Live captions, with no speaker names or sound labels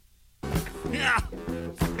Yeah.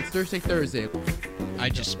 It's Thursday. I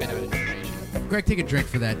just spit out information. Greg, take a drink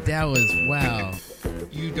for that. That was, wow.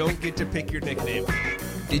 You don't get to pick your nickname.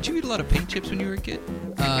 Did you eat a lot of paint chips when you were a kid?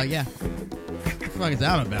 Yeah. What the fuck is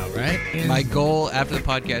that about, right? My goal after the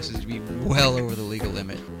podcast is to be well over the legal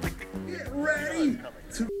limit. Get ready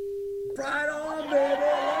to ride on, baby.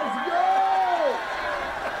 Let's go!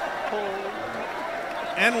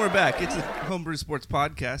 And we're back. It's the Homebrew Sports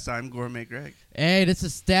Podcast. I'm Gourmet Greg. Hey, this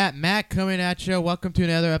is Stat Matt coming at you. Welcome to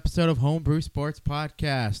another episode of Homebrew Sports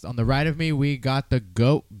Podcast. On the right of me, we got the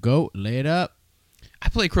goat laid up. I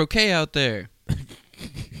play croquet out there.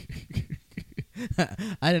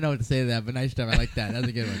 I didn't know what to say to that, but nice job. I like that. That's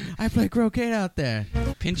a good one. I play croquet out there.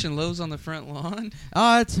 Pinching lows on the front lawn?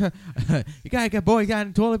 Oh, it's you got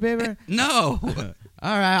any toilet paper? No.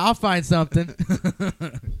 All right, I'll find something.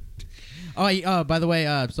 By the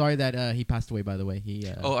way, sorry that he passed away. By the way, he.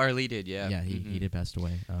 Arlie did, yeah. Yeah, he did pass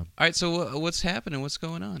away. All right, so what's happening? What's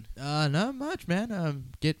going on? Not much, man.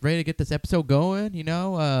 Get ready to get this episode going. You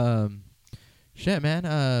know, shit, man.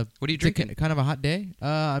 What are you drinking? Kind of a hot day.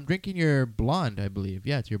 I'm drinking your blonde, I believe.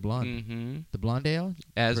 Yeah, it's your blonde. Mm-hmm. The blonde ale.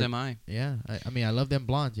 As am I. Yeah, I mean, I love them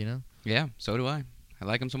blondes. You know. Yeah, so do I. I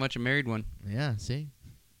like them so much. I married one. Yeah. See,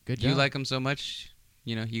 good job. You like them so much.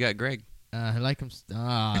 You know, you got Greg. I like them.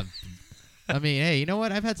 I mean, hey, you know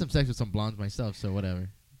what? I've had some sex with some blondes myself, so whatever.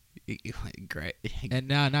 Greg. And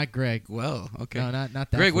no, not Greg. Well, okay. No, not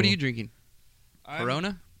that. Greg, what are fool. you drinking?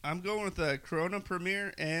 Corona? I'm going with the Corona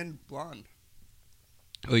Premier and Blonde.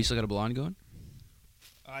 Oh, you still got a blonde going?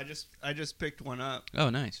 I just picked one up Oh,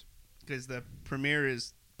 nice. because the Premier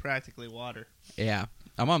is practically water. Yeah.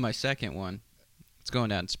 I'm on my second one. It's going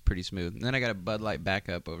down. It's pretty smooth. And then I got a Bud Light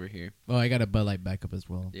backup over here. Oh, I got a Bud Light backup as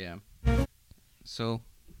well. Yeah. So,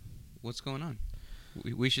 what's going on?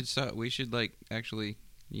 We should start. We should actually,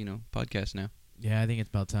 podcast now. Yeah, I think it's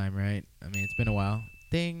about time, right? I mean, it's been a while.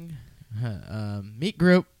 Ding. Meet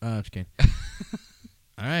group. Oh, I'm just kidding.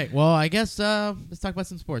 All right. Well, I guess let's talk about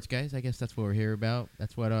some sports, guys. I guess that's what we're here about.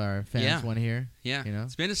 That's what our fans want to hear. Yeah. You know?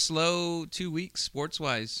 It's been a slow 2 weeks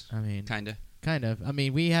sports-wise. I mean, kind of. I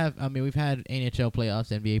mean, we've had NHL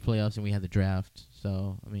playoffs, NBA playoffs, and we had the draft.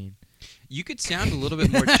 So, I mean, you could sound a little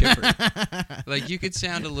bit more chipper. You could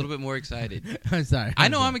sound a little bit more excited. I'm sorry. I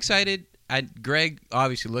know I'm excited. Greg,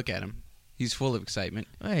 obviously, look at him. He's full of excitement.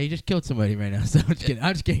 Hey, you just killed somebody right now. So I'm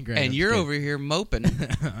just kidding, Greg. And you're over here moping.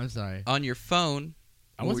 I'm sorry. On your phone.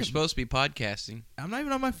 We're wasn't- supposed to be podcasting. I'm not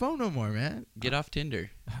even on my phone no more, man. Get off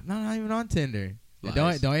Tinder. I'm not even on Tinder.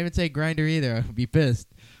 Lies. Don't even say Grindr either. I'll be pissed.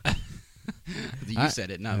 You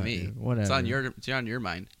said it, not me. Whatever. It's on your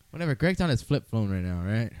mind. Whatever. Greg's on his flip phone right now,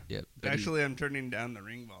 right? Yep. Actually, I'm turning down the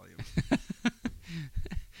ring volume.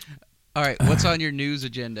 All right. What's on your news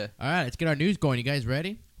agenda? All right, let's get our news going. You guys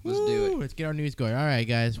ready? Let's do it. Let's get our news going. All right,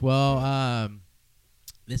 guys. Well,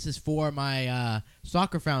 this is for my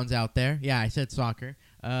soccer fans out there. Yeah, I said soccer.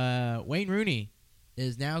 Wayne Rooney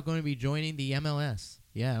is now going to be joining the MLS.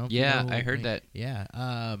 Yeah. I heard that.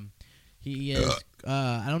 Yeah. He is.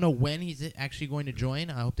 I don't know when he's actually going to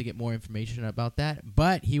join. I hope to get more information about that.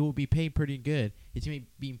 But he will be paid pretty good. He's going to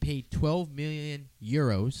be being paid 12 million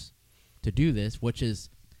euros to do this, which is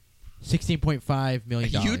 $16.5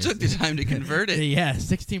 million. You took the time to convert it. Yeah,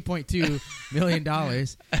 $16.2 million.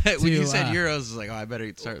 When you said euros, I was like, I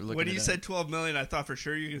better start looking. When it you up. said 12 million, I thought for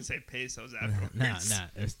sure you were going to say pesos afterwards. No.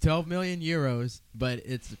 It's 12 million euros, but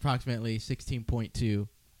it's approximately $16.2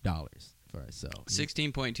 for us. So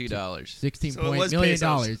 $16.2. $16 So it was million pesos.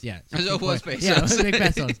 dollars. Yeah. So it was pesos. Yeah, it was big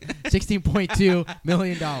pesos. $16.2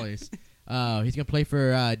 million. He's gonna play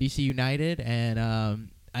for DC United, and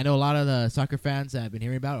I know a lot of the soccer fans that I've been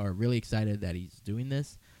hearing about are really excited that he's doing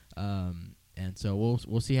this. And so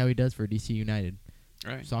we'll see how he does for DC United.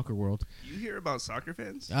 All right. Soccer world. You hear about soccer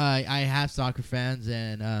fans? I have soccer fans,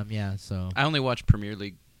 and so I only watch Premier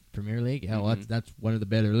League. Premier League. Yeah, well, that's one of the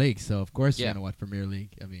better leagues. So of course Yeah. you're gonna watch Premier League.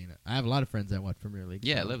 I mean, I have a lot of friends that watch Premier League.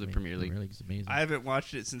 Yeah, so, I love the Premier League. Premier League is amazing. I haven't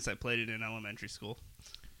watched it since I played it in elementary school.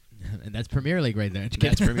 And that's Premier League right there.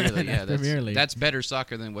 That's Premier League. Yeah, That's Premier League. That's better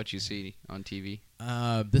soccer than what you see on TV.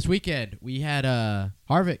 This weekend we had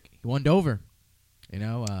Harvick. He won Dover. You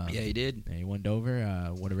know. Yeah, he did. He won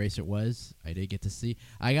Dover. What a race it was. I did get to see.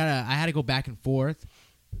 I had to go back and forth,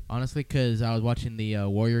 honestly, because I was watching the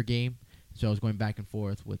Warrior game, so I was going back and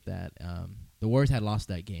forth with that. The Warriors had lost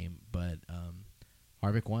that game, but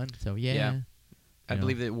Harvick won. So yeah. I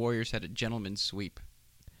believe that Warriors had a gentleman's sweep.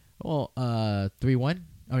 Well, 3-1.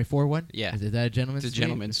 I mean 4-1. Yeah. Is that a gentleman's It's a sweep?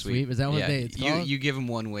 gentleman's sweep. Is that what yeah. it's called? You give him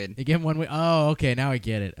one win. You give him one win. Oh, okay. Now I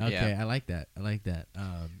get it. Okay, Yeah. I like that.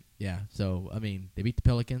 Yeah. So I mean, they beat the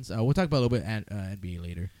Pelicans. We'll talk about a little bit NBA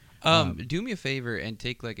later. Do me a favor and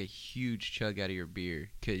take like a huge chug out of your beer,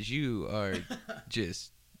 because you are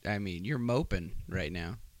just, I mean, you're moping right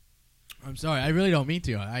now. I'm sorry. I really don't mean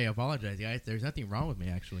to. I apologize, guys. There's nothing wrong with me,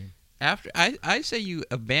 actually. After I say you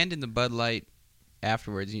abandon the Bud Light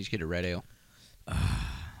afterwards and you just get a red ale.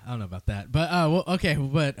 I don't know about that, but well, okay,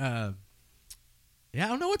 but yeah, I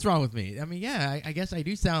don't know what's wrong with me. I mean, yeah, I guess I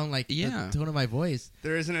do sound like the tone of my voice.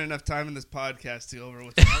 There isn't enough time in this podcast to go over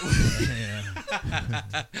what's wrong with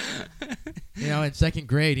Yeah. You know, in second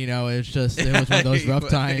grade, you know, it was one of those rough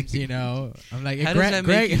times. You know, I'm like, How does that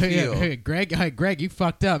make you feel? Greg, you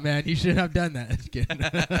fucked up, man. You shouldn't have done that. Just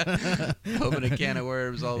kidding. Open a can of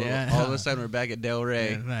worms. All of a sudden, we're back at Del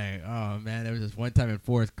Rey. Yeah, like, oh man, there was this one time in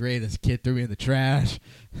fourth grade, this kid threw me in the trash.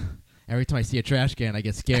 Every time I see a trash can, I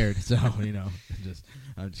get scared. So you know,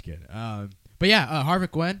 I'm just kidding. But yeah,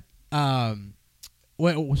 Harvick won.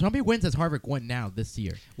 Well, so how many wins has Harvick won now this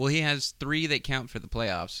year? Well, he has 3 that count for the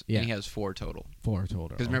playoffs, and he has 4 total. 4 total.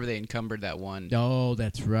 Because remember, they encumbered that one. Oh,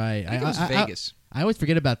 that's right. I think it was Vegas. I always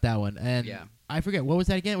forget about that one. And I forget, what was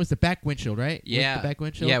that again? It was the back windshield, right? Yeah. The back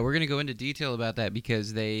windshield? Yeah, we're going to go into detail about that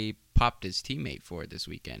because they popped his teammate for it this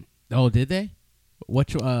weekend. Oh, did they? They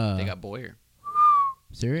got Boyer.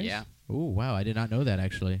 Serious? Yeah. Oh, wow. I did not know that,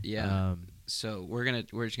 actually. Yeah. So we're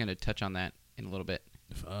just gonna touch on that in a little bit.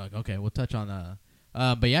 Okay, we'll touch on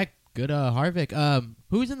but yeah, good Harvick.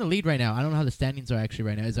 Who's in the lead right now? I don't know how the standings are actually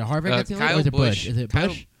right now. Is it Harvick that's in the lead, or is it Busch? Is it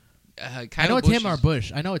Busch? I know it's him or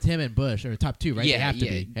Busch. I know it's him and Busch, or top 2, right? Yeah, they have to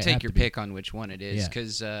be. Take your pick on which one it is,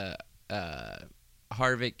 because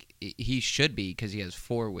Harvick, he should be because he has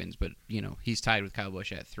 4 wins, but you know he's tied with Kyle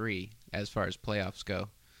Busch at 3 as far as playoffs go.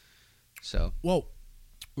 So well,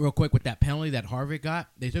 real quick with that penalty that Harvick got,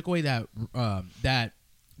 they took away that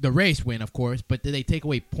the race win, of course, but did they take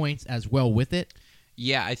away points as well with it?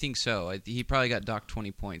 Yeah, I think so. He probably got docked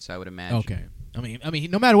 20 points, I would imagine. Okay. I mean,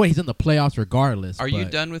 no matter what, he's in the playoffs regardless. Are you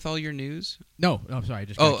done with all your news? No, I'm sorry. I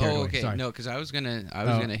just got carried away. Okay. Sorry. No, because I was gonna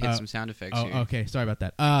hit some sound effects here. Okay. Sorry about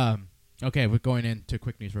that. Okay, we're going into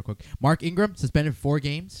quick news real quick. Mark Ingram suspended 4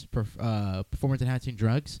 games for performance-enhancing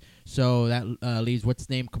drugs. So that leaves what's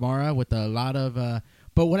name Kamara with a lot of.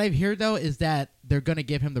 But what I've heard though is that they're gonna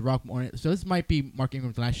give him the Rock Morning. So this might be Mark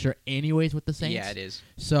Ingram's last year, anyways, with the Saints. Yeah, it is.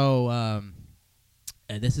 So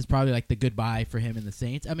this is probably like the goodbye for him and the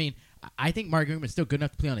Saints. I mean, I think Mark Ingram is still good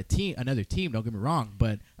enough to play on another team. Don't get me wrong,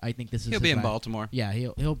 but I think this is he'll be in Baltimore. Yeah,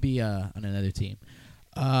 he'll be on another team.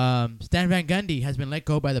 Stan Van Gundy has been let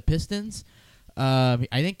go by the Pistons. I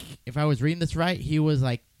think if I was reading this right, he was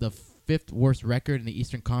like the 5th worst record in the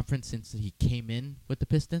Eastern Conference since he came in with the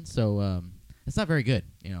Pistons. So it's not very good.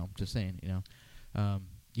 You know, just saying. You know,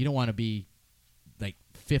 you don't want to be like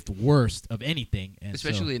 5th worst of anything, and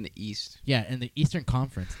especially in the East. Yeah, in the Eastern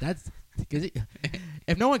Conference. That's because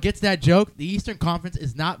if no one gets that joke, the Eastern Conference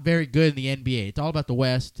is not very good in the NBA. It's all about the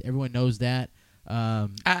West. Everyone knows that. Yeah,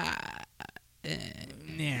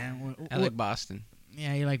 I like Boston.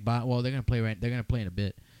 Yeah, you like Boston. Well, they're gonna play They're gonna play in a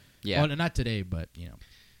bit. Yeah. Well, not today, but you know.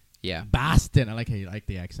 Yeah. Boston. I like how you like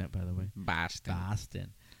the accent, by the way.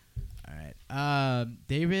 Boston. All right.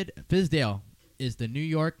 David Fizdale is the New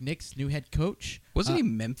York Knicks' new head coach. Wasn't he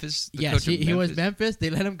Memphis? Yes, he was Memphis. They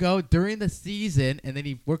let him go during the season, and then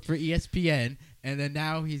he worked for ESPN, and then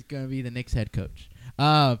now he's gonna be the Knicks head coach.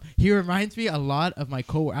 He reminds me a lot of my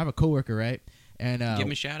I have a coworker, right? And give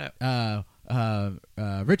him a shout out.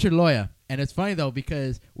 Richard Loya. And it's funny though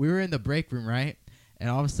because we were in the break room, right? And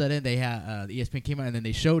all of a sudden they had the ESPN came out and then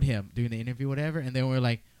they showed him doing the interview, whatever. And then we were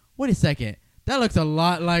like, "Wait a second, that looks a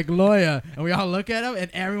lot like Loya." And we all look at him, and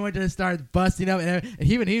everyone just starts busting up. And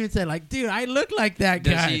he even said, "Like, dude, I look like that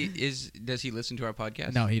guy." Does he listen to our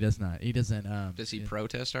podcast? No, he does not. He doesn't. Does he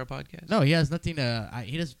protest our podcast? No, he has nothing.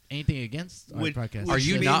 He does anything against our podcast. Are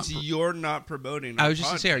you not? You're not promoting. I was just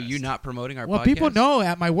gonna say, are you not promoting our podcast? Well, people know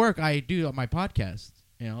at my work I do on my podcast.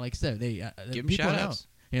 You know, like I said, they give him people shout know. outs.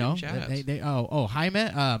 You know, Jaime.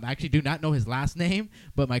 I actually do not know his last name,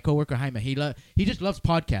 but my coworker Jaime, he just loves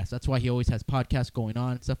podcasts. That's why he always has podcasts going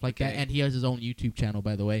on and stuff like that. And he has his own YouTube channel,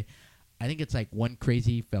 by the way. I think it's like One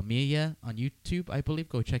Crazy Familia on YouTube, I believe.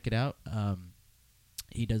 Go check it out.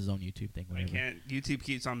 He does his own YouTube thing. Whatever. I can't. YouTube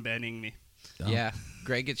keeps on banning me. Yeah,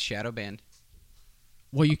 Greg gets shadow banned.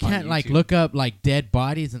 Well, you can't like look up like dead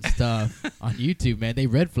bodies and stuff on YouTube, man. They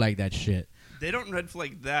red flag that shit. They don't red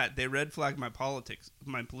flag that. They red flag my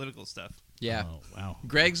political stuff. Yeah. Oh, wow.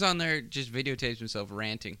 Greg's on there, just videotapes himself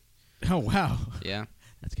ranting. Oh, wow. Yeah.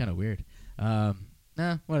 That's kind of weird. Well,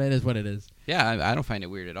 it is what it is. Yeah, I don't find it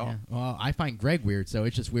weird at all. Yeah. Well, I find Greg weird, so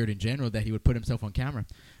it's just weird in general that he would put himself on camera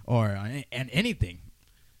or and anything.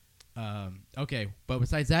 Okay, but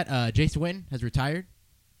besides that, Jason Witten has retired.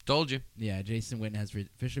 Told you. Yeah, Jason Witten has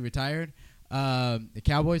officially retired. The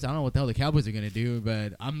Cowboys, I don't know what the hell the Cowboys are going to do,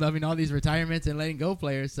 but I'm loving all these retirements and letting go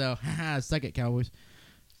players, so suck it, Cowboys.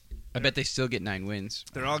 I bet they still get 9 wins.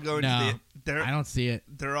 They're all going No, to I don't see it.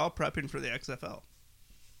 They're all prepping for the XFL.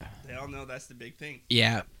 They all know that's the big thing.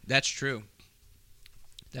 Yeah, that's true.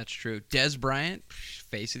 That's true. Des Bryant,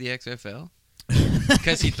 face of the XFL,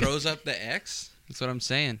 because he throws up the X. That's what I'm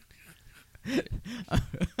saying. I'm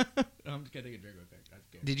just going to take a drink real quick. That's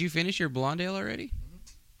good. Did you finish your blonde ale already?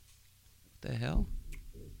 What the hell?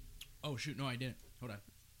 Oh, shoot. No, I didn't. Hold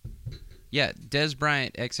on. Yeah, Des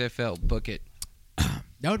Bryant, XFL, book it.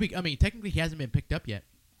 That would be, I mean, technically he hasn't been picked up yet.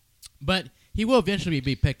 But he will eventually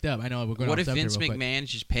be picked up. I know we're going What off if subject Vince real quick.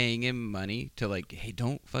 McMahon's just paying him money to like, hey,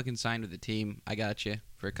 don't fucking sign with the team. I got you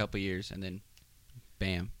for a couple years, and then,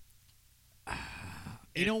 bam.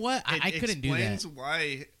 You know what? I couldn't do that. Explains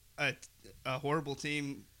why a horrible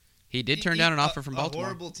team. He did turn down an offer from A Baltimore.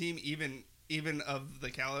 horrible team, even of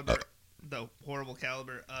the caliber, the horrible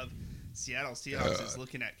caliber of Seattle Seahawks, is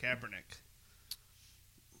looking at Kaepernick.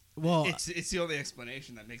 Well, It's the only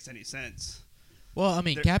explanation that makes any sense. I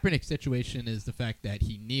mean, there- Kaepernick's situation is the fact that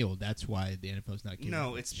he kneeled. That's why the NFL's not giving him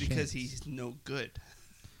No, a it's because chance. he's no good.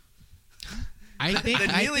 I think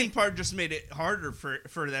The I kneeling think, part just made it harder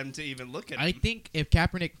for them to even look at him. I think if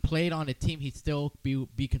Kaepernick played on a team, he'd still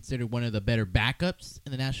be considered one of the better backups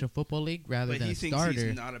in the National Football League rather but than he a thinks starter.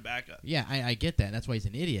 he's not a backup. Yeah, I get that. That's why he's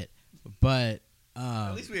an idiot. But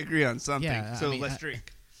At least we agree on something. yeah, so I mean, let's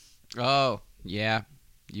drink. Oh, yeah.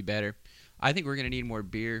 You better. I think we're going to need more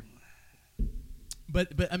beer. But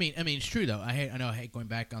I mean it's true though. I know I hate going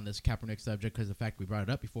back on this Kaepernick subject because of the fact we brought it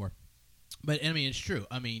up before. But I mean it's true.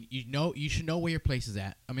 I mean you should know where your place is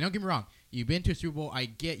at. I mean don't get me wrong. You've been to a Super Bowl. I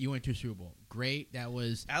get you went to a Super Bowl. Great.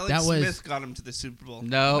 Alex that was Smith got him to the Super Bowl.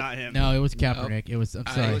 No. Not him. no. It was Kaepernick. It was. I'm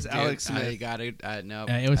sorry. It was Alex I Smith. got it. No.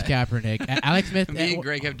 It was Kaepernick. Alex Smith. Me and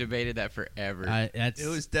Greg have debated that forever. That's It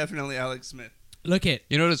was definitely Alex Smith. look at.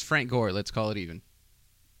 You know what? It's Frank Gore. Let's call it even.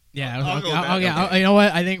 Yeah. I'll go with that. yeah. Okay. You know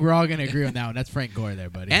what? I think we're all gonna agree on that one. That's Frank Gore there,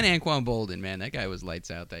 buddy. And Anquan Bolden, man. That guy was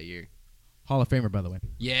lights out that year. Hall of Famer, by the way.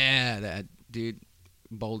 Yeah, that dude.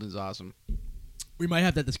 Bolden's awesome. We might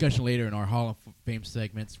have that discussion later in our Hall of Fame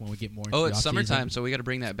segments when we get more into Oh, the it's offseason. summertime, so we got to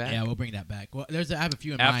bring that back. Yeah, we'll bring that back. Well, I have a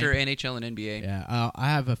few in After mind. NHL and NBA. Yeah, I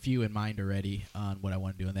have a few in mind already on what I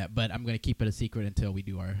want to do in that, but I'm going to keep it a secret until we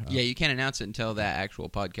do our. Yeah, you can't announce it until that actual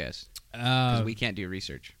podcast because we can't do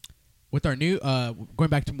research. With our new, going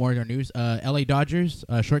back to more of our news, LA Dodgers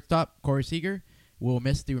shortstop Corey Seager will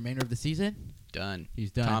miss the remainder of the season. Done.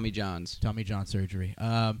 He's done. Tommy John's. Tommy John surgery.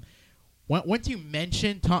 Once you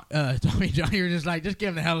mention Tommy John, you're just like, just get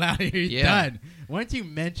him the hell out of here. He's Yeah. done. Once you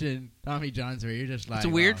mention Tommy John surgery, you're just like, It's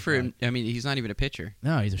weird oh, for God. him. I mean, he's not even a pitcher.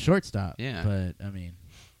 No, he's a shortstop. Yeah. But, I mean,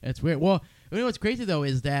 it's weird. Well, you know what's crazy, though,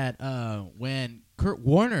 is that when Kurt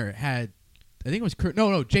Warner had, I think it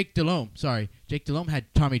was Jake Delhomme. Sorry. Jake Delhomme had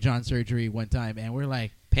Tommy John surgery one time, and we're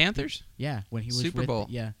like, Panthers? yeah, when he was Super with, Bowl.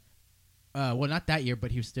 Yeah. Well, not that year,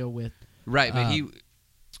 but he was still with, Right, but he.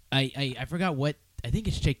 I forgot what, I think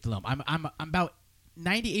it's Jake Delhomme. I'm about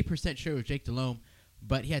 98% sure it was Jake Delhomme,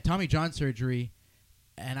 but he had Tommy John surgery,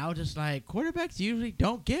 and I was just like, quarterbacks usually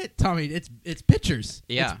don't get Tommy. It's pitchers.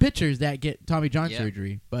 Yeah. It's pitchers that get Tommy John Yeah.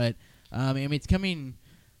 surgery. But I mean, it's coming.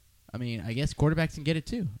 I mean, I guess quarterbacks can get it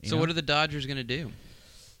too. So what are the Dodgers going to do?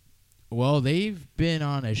 Well, they've been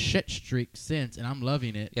on a shit streak since, and I'm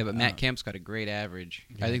loving it. Yeah, but Matt Kemp's got a great average.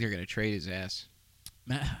 yeah. I think they're going to trade his ass.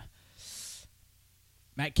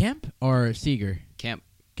 Matt Kemp or Seager? Kemp.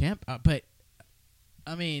 Kemp, but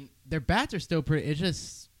I mean, their bats are still pretty. It's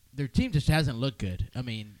just their team just hasn't looked good. I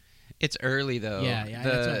mean, It's early though. Yeah,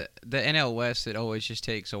 that's The NL West, it always just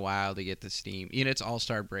takes a while to get the steam. You know, it's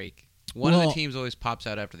All-Star break. One of the teams always pops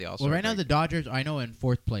out after the All-Star well, right break. now the Dodgers, I know, in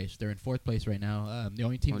fourth place. They're in fourth place right now. The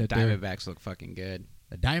only team Well, that they're Diamondbacks look fucking good.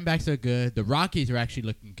 the Diamondbacks are good. The Rockies are actually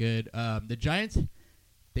looking good. The Giants,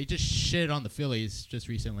 they just shit on the Phillies just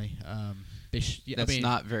recently. That's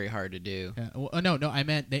not very hard to do. No, I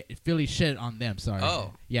meant Phillies shit on them. Sorry.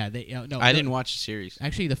 Oh. Yeah, they no. I didn't watch the series.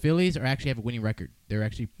 Actually, the Phillies have a winning record. They're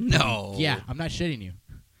actually No. Yeah, I'm not shitting you.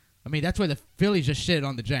 I mean, that's why the Phillies just shit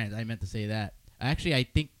on the Giants. I meant to say that. Actually, I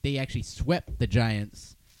think they actually swept the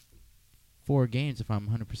Giants 4 games, if I'm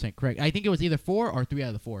 100% correct. I think it was either 4 or 3 out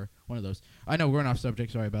of the 4. One of those. I know we're off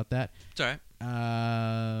subject. Sorry about that. It's all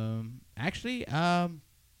right. Actually,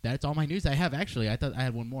 that's all my news I have. Actually, I thought I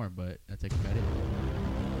had one more, but that's about it.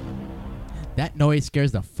 That noise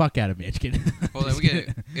scares the fuck out of me. Just kidding. Hold on, we get it.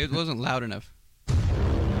 It wasn't loud enough.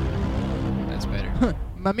 That's better.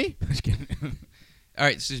 Mommy? Just kidding. All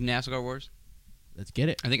right, this is NASCAR Wars. Let's get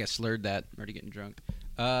it. I think I slurred that. I'm already getting drunk.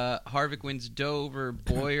 Harvick wins Dover.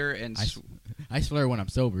 Boyer and I slur when I'm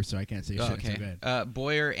sober, so I can't say shit. So okay. good.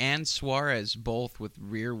 Boyer and Suarez both with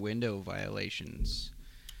rear window violations.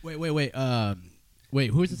 Wait.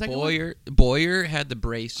 Who's the second one? Boyer had the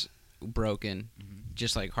brace broken,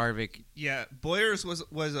 just like Harvick. Yeah, Boyer's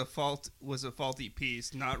was a faulty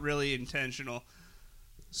piece, not really intentional.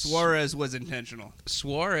 Suarez was intentional.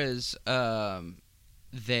 Suarez, I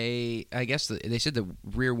guess they said the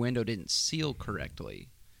rear window didn't seal correctly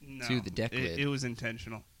to the deck lid. It was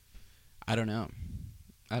intentional. I don't know.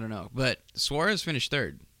 But Suarez finished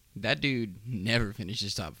third. That dude never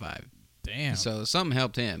finishes top 5. Damn. So something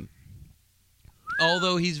helped him.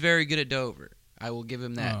 Although he's very good at Dover. I will give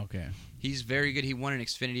him that. Oh, okay. He's very good. He won an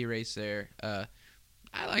Xfinity race there. I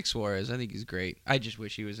like Suarez. I think he's great. I just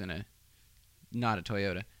wish he was not a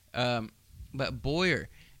Toyota. But Boyer,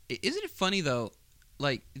 isn't it funny though?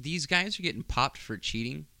 Like, these guys are getting popped for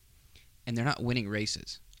cheating, and they're not winning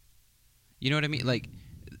races. You know what I mean? Like,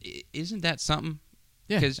 isn't that something?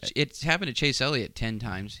 Yeah. Because it's happened to Chase Elliott 10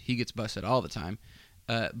 times. He gets busted all the time.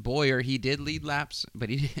 Boyer, he did lead laps, but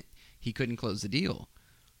he couldn't close the deal.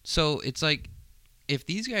 So it's like, if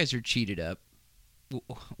these guys are cheated up,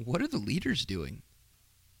 what are the leaders doing?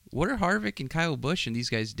 What are Harvick and Kyle Busch and these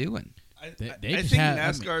guys doing? I They think just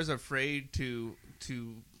have- NASCAR's afraid to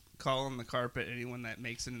call on the carpet anyone that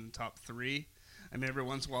makes it in the top 3. I mean, every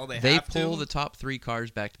once in a while they have pull to. the top 3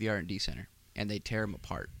 cars back to the R&D center, and they tear them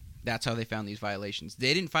apart. That's how they found these violations.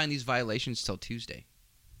 They didn't find these violations till Tuesday.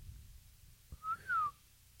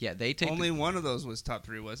 Yeah, they take Only one of those was top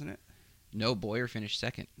 3, wasn't it? No, Boyer finished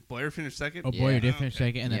second. Boyer finished second. Oh, Boyer Yeah. did finish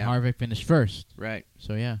second, and then Yeah. Harvick finished first. Right.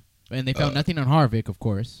 So yeah, and they found nothing on Harvick, of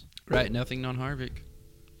course. Right, nothing on Harvick.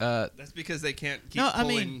 That's because they can't keep No, I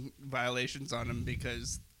pulling violations on him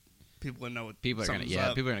because people know what People are something's gonna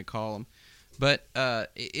up. people are gonna call him, but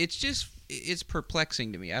it's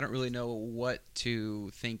perplexing to me. I don't really know what to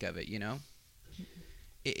think of it. You know,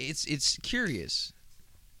 it's curious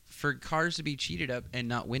for cars to be cheated up and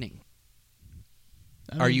not winning.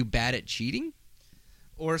 Are you bad at cheating?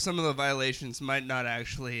 Or some of the violations might not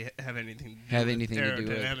actually have anything to do with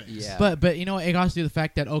aerodynamics. Yeah. But you know, it also to the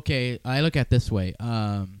fact that okay, I look at it this way,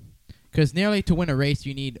 because nearly to win a race,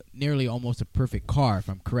 you need nearly almost a perfect car, if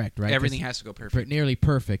I'm correct, right? Everything has to go perfect. Nearly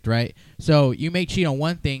perfect, right? So you may cheat on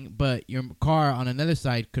one thing, but your car on another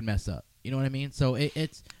side could mess up. You know what I mean? So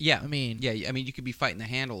it's Yeah. I mean, Yeah, I mean, you could be fighting the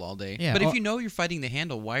handle all day. Yeah, But if or- you know you're fighting the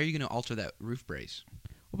handle, why are you going to alter that roof brace?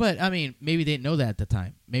 But I mean, maybe they didn't know that at the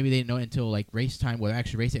time. Maybe they didn't know until like race time, where they're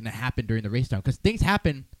actually racing, and it happened during the race time. Because things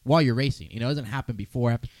happen while you're racing. You know, it doesn't happen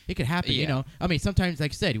before. It could happen. You Yeah. know, I mean, sometimes,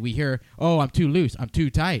 like I said, we hear, "Oh, I'm too loose. I'm too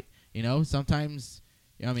tight." You know, sometimes,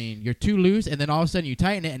 I mean, you're too loose, and then all of a sudden you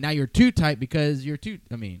tighten it, and now you're too tight because you're too.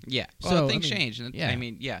 I mean, Yeah. So, Well, I things mean, change. And yeah. I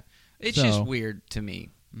mean, yeah. It's So- just weird to me.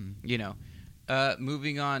 Mm. You know.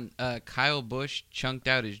 Moving on, Kyle Busch chunked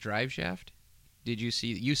out his drive shaft. Did you see?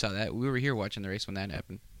 You saw that. We were here watching the race when that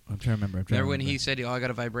happened. I'm trying to remember. Remember when he said, "Oh, I got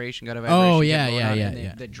a vibration, got a Oh, vibration." yeah, kept going yeah, on, yeah, and then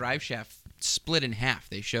yeah. The drive shaft split in half.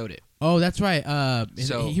 They showed it. Oh, that's right.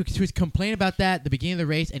 So- he was complaining about that at the beginning of the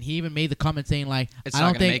race, and he even made the comment saying like, It's "I not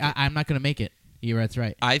don't gonna think make it." I'm not going to make it." Yeah, that's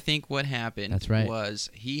right. I think what happened That's right. was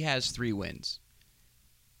he has 3 wins.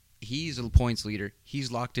 He's a points leader.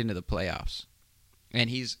 He's locked into the playoffs, and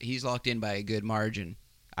he's locked in by a good margin.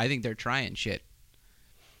 I think they're trying shit.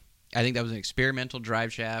 I think that was an experimental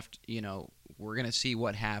drive shaft. You know, we're gonna see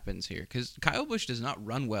what happens here because Kyle Busch does not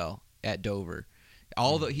run well at Dover.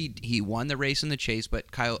 Although he won the race in the chase, but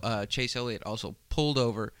Chase Elliott also pulled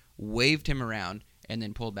over, waved him around, and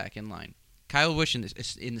then pulled back in line. Kyle Busch in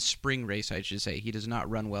the spring race, I should say, he does not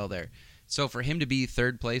run well there. So for him to be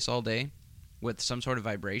third place all day with some sort of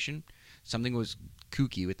vibration, something was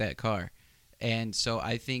kooky with that car. And so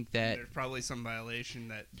I think that There's probably some violation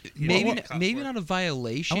that he maybe didn't cut maybe for. not a I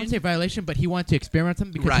violation. wouldn't say violation, but he wanted to experiment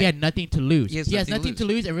something because Right. he had nothing to lose. He has has nothing nothing to to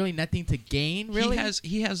lose and really nothing to gain. Really,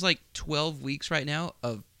 He has like 12 weeks right now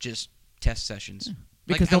of just test sessions.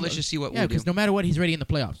 Because Like, let's just see what yeah, we'll do. because no matter what, he's already in the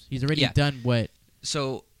playoffs. He's already Yeah. done what.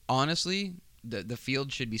 So honestly, the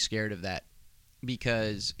field should be scared of that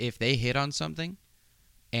because if they hit on something,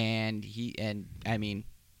 and he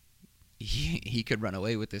could run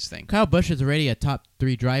away with this thing. Kyle Busch is already a top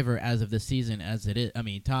 3 driver as of this season, as it is. I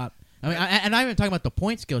mean, top. I mean, and I'm even talking about the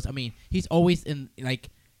point skills. I mean, he's always in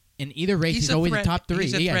either race. He's a always threat. in top 3.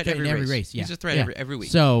 He's a yeah, threat in every race. Yeah, He's a threat yeah. every week.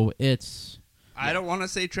 So it's. I don't want to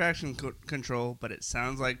say traction control, but it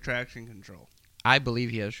sounds like traction control. I believe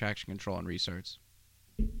he has traction control and restarts.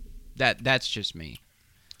 That's just me.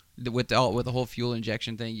 With the whole fuel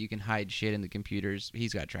injection thing, you can hide shit in the computers.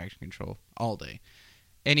 He's got traction control all day.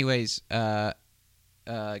 Anyways,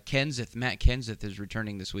 Matt Kenseth is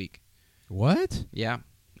returning this week. What? Yeah,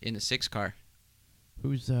 in the 6 car.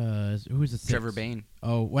 Who's the sixth? Trevor Bayne.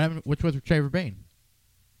 Oh, what happened? Which was Trevor Bayne?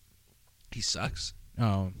 He sucks.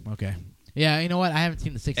 Oh, okay. Yeah, you know what? I haven't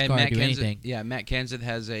seen the 6 car do anything. Yeah, Matt Kenseth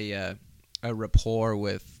has a rapport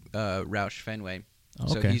with Roush Fenway.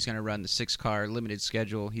 So Okay. he's going to run the 6 car limited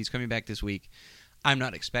schedule. He's coming back this week. I'm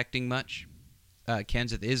not expecting much.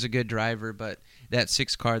 Kenseth is a good driver, but that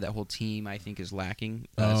 6 car, that whole team, I think, is lacking.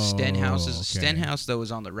 Stenhouse, though,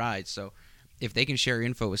 is on the rise. So if they can share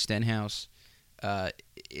info with Stenhouse,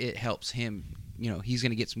 it helps him. He's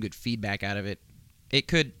going to get some good feedback out of it. It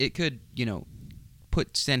could,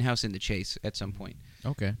 put Stenhouse in the chase at some point.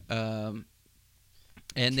 Okay. And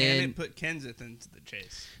Can then it put Kenseth into the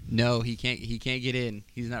chase? no, he can't. He can't get in.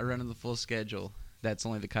 He's not running the full schedule. That's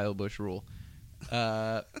only the Kyle Busch rule.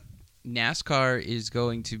 NASCAR is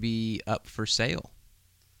going to be up for sale.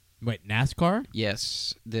 Wait, NASCAR?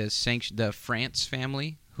 Yes, the France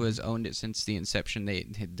family, who has owned it since the inception,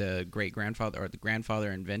 the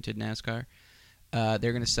grandfather invented NASCAR. They're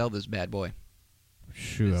going to sell this bad boy.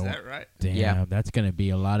 Shoot. Is that right? Damn, Yeah. that's gonna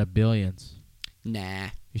be a lot of billions. Nah,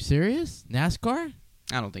 You serious? NASCAR?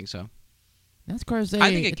 I don't think so. NASCAR is I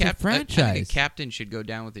think a franchise. I think a captain should go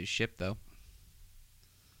down with his ship, though.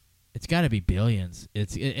 It's got to be billions.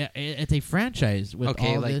 It's a franchise with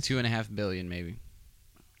Okay, all like this. $2.5 billion maybe.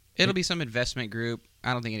 It'll be some investment group.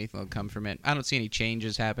 I don't think anything will come from it. I don't see any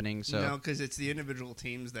changes happening. So No, because it's the individual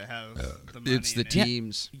teams that have the money. it's the in it.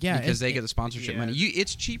 teams, Yeah, because it's- they get the sponsorship yeah. money.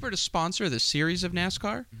 It's cheaper to sponsor the series of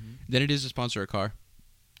NASCAR than it is to sponsor a car.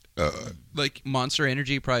 Like Monster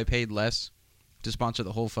Energy probably paid less to sponsor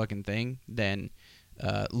the whole fucking thing than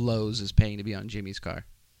Lowe's is paying to be on Jimmy's car.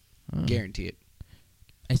 Guarantee it.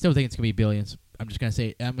 I still think it's gonna be billions. I'm gonna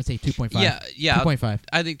say 2.5. Yeah. 2.5.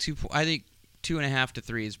 I think 2.5 to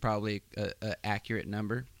 3 is probably a accurate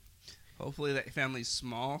number. Hopefully that family's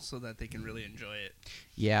small so that they can really enjoy it.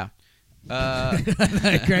 Yeah.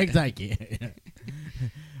 Greg's like, yeah.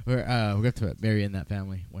 We're going to marry in that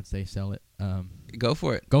family once they sell it. Go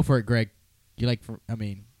for it. Go for it, Greg. You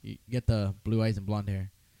get the blue eyes and blonde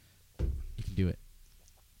hair. You can do it.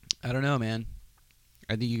 I don't know, man.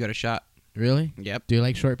 I think you got a shot. Really? Yep. Do you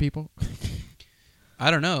like short people?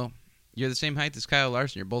 I don't know. You're the same height as Kyle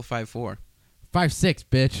Larson. You're both 5'4". 5'6",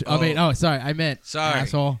 bitch. Sorry. I meant Sorry.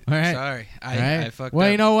 asshole. All right. Sorry. All right. I fucked well,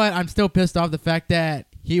 up. you know what? I'm still pissed off the fact that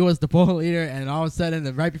he was the pole leader, and all of a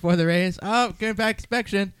sudden, right before the race, going back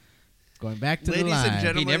inspection, going back to Ladies the and line. He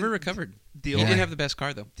gentlemen, never recovered. The He only did have the best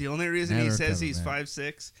car, though. the only reason he Never says recovered, he's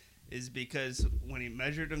man. 5'6" is because when he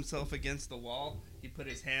measured himself against the wall, he put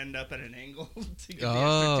his hand up at an angle to get the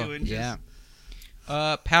extra 2 inches. yeah.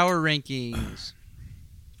 Power rankings.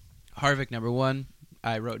 Harvick, number 1.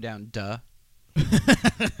 I wrote down duh.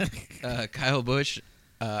 Kyle Busch,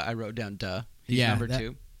 I wrote down duh. He's Yeah, number that-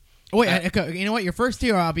 2. Wait, you know what? Your first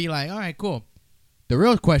two, I'll be like, all right, cool. The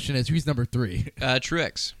real question is, who's number 3?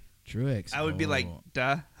 Truex. Truex. I would be like,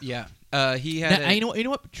 duh. Yeah. He had. Now, you know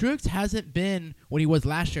what? Truex hasn't been what he was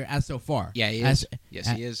last year as so far. Yeah, he is. Yes,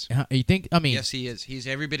 he is. You think? I mean, Yes, he is. He's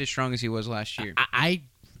every bit as strong as he was last year. I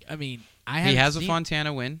mean, I He haven't has a seen-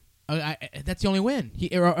 Fontana win. that's the only win. He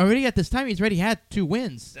already at this time. He's already had 2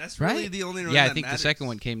 wins. That's right? really the only one Yeah, I that think the matters. second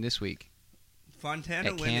one came this week. Fontana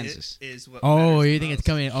at win Kansas. is what Oh, matters you the think it's most.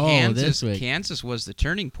 coming? Oh, this week. Kansas was the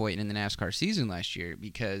turning point in the NASCAR season last year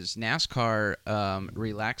because NASCAR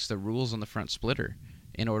relaxed the rules on the front splitter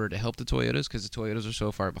in order to help the Toyotas because the Toyotas are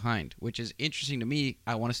so far behind, which is interesting to me.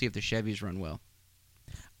 I want to see if the Chevys run well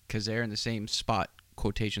because they're in the same spot.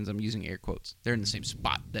 Quotations, I'm using air quotes. They're in the same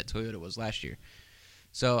spot that Toyota was last year.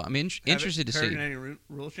 So I'm interested to Heard see. any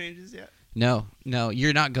rule changes yet? No,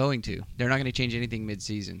 you're not going to. They're not going to change anything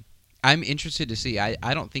mid-season. I'm interested to see. I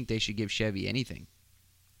don't think they should give Chevy anything.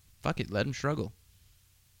 Fuck it, let them struggle.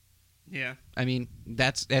 Yeah. I mean,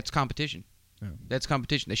 that's competition. Yeah. That's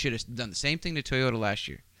competition. They should have done the same thing to Toyota last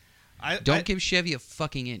year. I Don't give Chevy a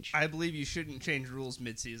fucking inch. I believe you shouldn't change rules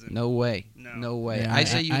mid-season. No way. No. No way. Yeah, I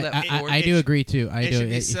say you let Ford. I do agree too. I It do. should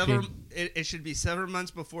be It several. should- It should be several months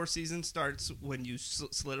before season starts when you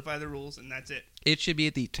solidify the rules, and that's it. It should be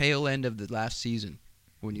at the tail end of the last season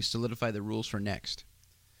when you solidify the rules for next.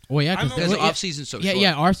 Well, yeah, I'm because okay- Because Well, the off season's so yeah, short.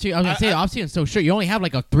 yeah. Our season, I was gonna say I- the off season so short. You only have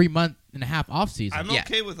like a 3.5-month off season. I'm Yeah.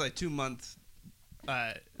 okay with like 2 months.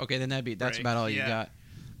 Okay, then that's Break, about all you yeah. got.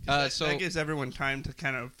 That gives everyone time to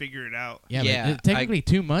kind of figure it out. Yeah, Yeah, but technically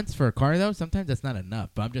 2 months for a car though. Sometimes that's not enough.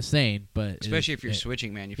 But I'm just saying. But Especially if you're it-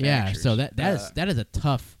 switching yeah. manufacturers. So that is a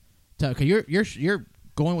tough. Cause you're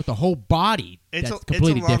going with the whole body. It's That's a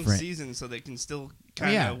completely long different. season, so they can still kind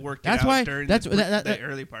of Yeah, work that's it out why- during that's- the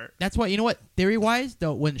early part. That's why, you know what, theory-wise,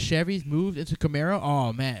 though, when Chevys moved into Camaro,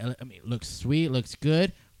 oh, man, I mean, it looks sweet, looks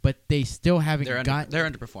good, but they still haven't They're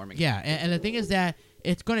underperforming. Yeah, and the thing is that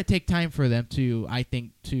it's going to take time for them to, I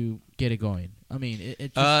think, to get it going. I mean,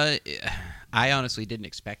 it just, I honestly didn't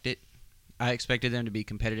expect it. I expected them to be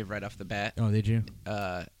competitive right off the bat. oh, did you?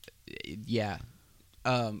 Yeah.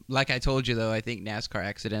 Like I told you, though, I think NASCAR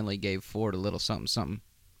accidentally gave Ford a little something.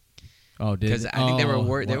 Oh, did Because I think they were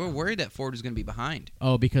worried. They what- were worried that Ford was going to be behind.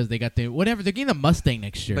 Oh, because they got the whatever. They're getting the Mustang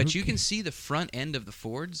next year. But Who you can cares? see the front end of the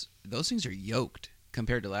Fords. Those things are yoked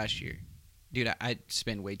compared to last year. Dude, I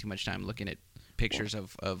spend way too much time looking at pictures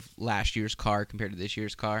of last year's car compared to this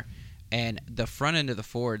year's car. And the front end of the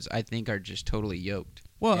Fords, I think, are just totally yoked.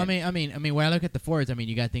 Well, And- I mean, when I look at the Fords, I mean,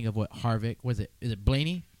 you got to think of what Harvick was. Is it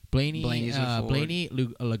Blaney? Blaney's a Ford.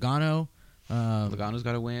 Logano. Logano's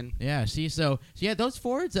got to win. Yeah. See, so yeah, those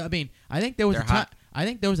Fords. I mean, I think there was They're a time. hot. I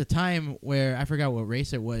think there was a time where I forgot what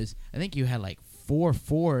race it was. I think you had like 4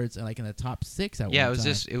 Fords like in the top 6 at Yeah, one it was time.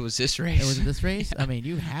 this. It was this race. It was this race. I mean,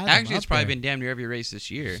 you had them Actually, it's up probably there. been damn near every race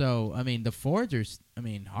this year. So I mean, the Fords are. I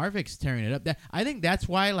mean, Harvick's tearing it up. I think that's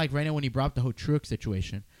why, like right now, when he brought up the whole Truex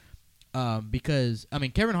situation, because I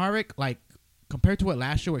mean, Kevin Harvick, like compared to what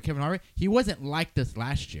last year with Kevin Harvick, he wasn't like this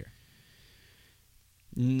last year.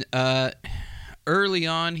 Early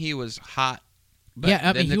on, he was hot. But Yeah,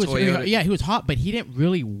 I then mean, the he was. Toyota- Yeah, he was hot, but he didn't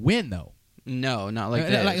really win though. No, not like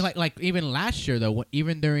this. Like even last year though,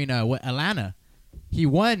 even during Atlanta, he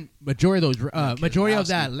won majority of those majority of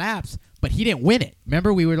that laps, but he didn't win it.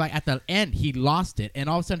 Remember, we were like at the end, he lost it, and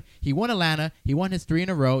all of a sudden he won Atlanta. He won his 3 in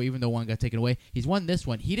a row, even though one got taken away. He's won this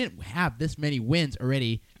one. He didn't have this many wins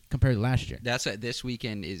already compared to last year. That's this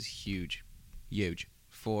weekend is huge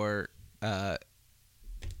for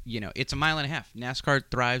it's a mile and a half. NASCAR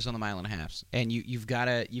thrives on the mile and a halves, and you've got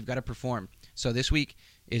to perform. So this week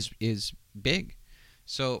is big.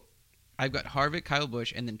 So I've got Harvick, Kyle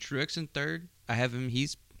Busch, and then Truex in third. I have him.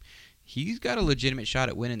 He's got a legitimate shot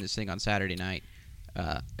at winning this thing on Saturday night.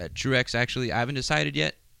 Truex, actually, I haven't decided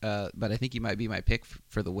yet, but I think he might be my pick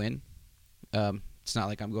for the win. It's not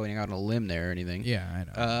like I'm going out on a limb there or anything. Yeah, I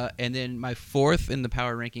know. And then my fourth in the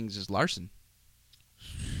power rankings is Larson.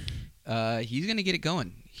 He's gonna get it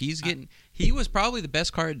going. He was probably the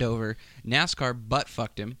best car at Dover. NASCAR butt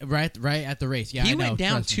fucked him. Right at the race. Yeah, He I know. went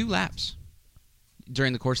down Trust me. 2 laps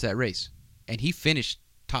during the course of that race, and he finished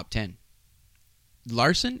top 10.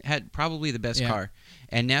 Larson had probably the best Yeah. car,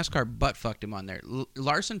 and NASCAR butt fucked him on there.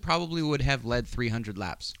 Larson probably would have led 300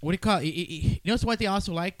 laps. What do you call it? You know what they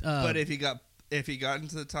also liked? But if he got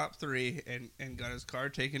into the top 3 and got his car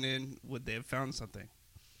taken in, would they have found something?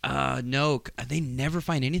 No, they never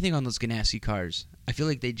find anything on those Ganassi cars. I feel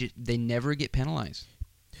like they never get penalized.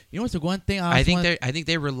 you know what's the one thing I think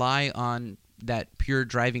they rely on that pure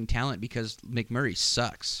driving talent because McMurray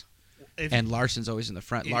sucks, and Larson's always in the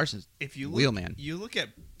front. Larson's if you look, wheelman. You look at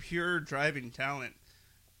pure driving talent.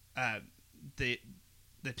 The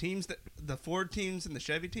teams the Ford teams and the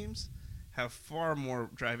Chevy teams have far more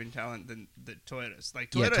driving talent than the Toyotas.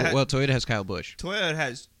 Like Toyota has Kyle Busch. Toyota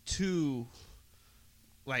has 2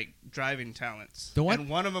 like driving talents, and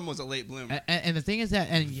one of them was a late bloomer. and the thing is that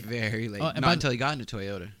Very late. and Not until he got into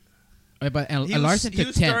Toyota. and He Larson was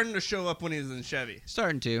took 10th. starting to show up when he was in Chevy.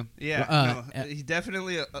 Starting to. Yeah, he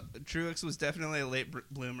definitely Truex was definitely a late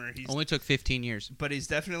bloomer. He's Only took 15 years. but he's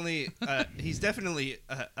definitely a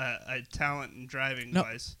talent in driving No,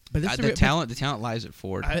 wise. But this is The talent lies at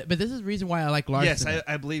Ford. but this is the reason why I like Larson. Yes,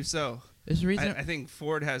 I believe so. This is the reason. I think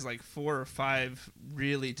Ford has like 4 or 5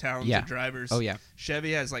 really talented drivers. Oh, yeah.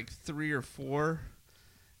 Chevy has like 3 or 4,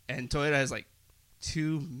 and Toyota has like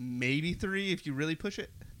 2, maybe 3 if you really push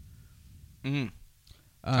it.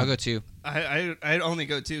 I'll go 2. I'd only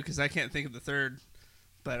go 2 because I can't think of the third,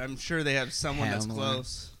 but I'm sure they have someone that's Hell no.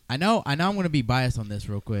 close. I know. I'm going to be biased on this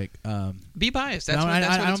real quick. Be biased. That's I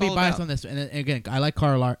what don't it's be all biased about. on this. And then, again, I like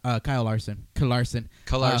Kyle Larson. When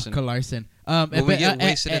we get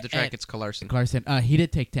wasted at the track, it's Larson. Larson. He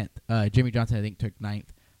did take 10th. Jimmy Johnson, I think, took 9th.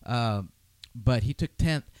 But he took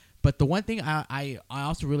 10th. But the one thing I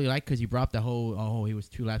also really like, because he brought up the whole, he was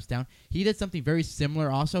 2 laps down. He did something very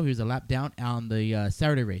similar also. He was a lap down on the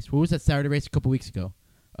Saturday race. What was that Saturday race a couple weeks ago?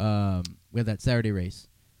 We had that Saturday race.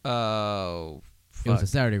 Oh, It was fuck. a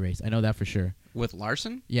Saturday race. I know that for sure. With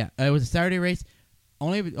Larson? Yeah, it was a Saturday race.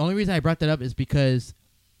 Only reason I brought that up is because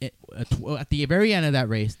at the very end of that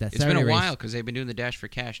race, It's Saturday been a race, while because they've been doing the Dash for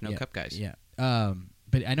Cash, no Cup guys. Yeah.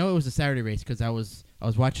 But I know it was a Saturday race because I was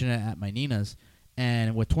watching it at my Nina's,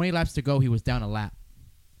 and with 20 laps to go, he was down a lap.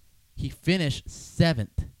 He finished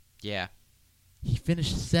 7th. Yeah. He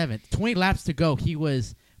finished 7th. 20 laps to go. He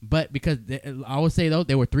was, but because I would say though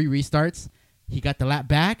there were 3 restarts, he got the lap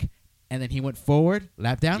back, and then he went forward,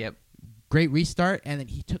 lap down. Yep. Great restart, and then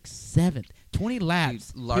he took 7th. 20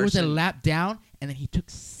 laps. Dude, He was a Larson- lap down, and then he took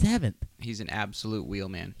 7th. He's an absolute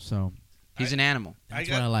wheelman. So He's an animal. that's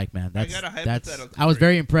got- what I like, man. That's, got a that's. hypothetical I was for you.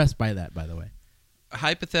 very impressed by that, by the way.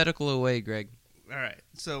 Hypothetical away, Greg. All right.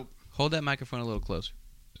 So Hold that microphone a little closer.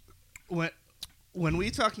 when we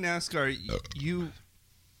talk NASCAR, you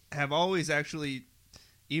have always actually,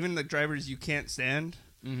 even the drivers you can't stand,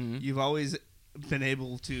 Mm-hmm. you've always been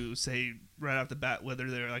able to say right off the bat whether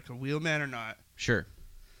they're like a wheelman or not. Sure.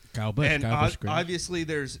 Kyle Busch. And Kyle Busch, great. obviously,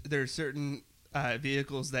 there's certain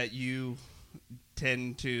vehicles that you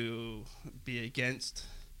tend to be against,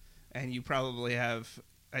 and you probably have.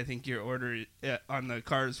 I think your order on the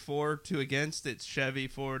cars 2 against. It's Chevy,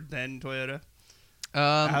 Ford, then Toyota.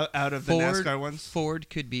 Out of the NASCAR ones, Ford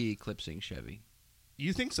could be eclipsing Chevy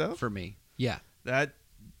you think so? for me. Yeah. That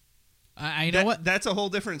I know what. That's a whole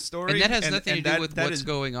different story, And that has nothing to do that- with that what's is-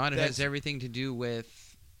 going on. It has that's- everything to do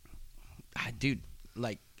with, dude,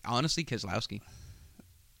 like, honestly, Keselowski.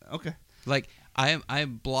 Okay, Like,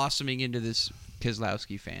 I'm blossoming into this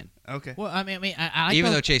Keselowski fan. okay. Well, I mean, I like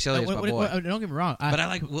Even those- though Chase Elliott's my boy. don't get me wrong. But I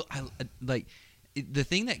like the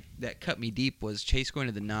thing that cut me deep was Chase going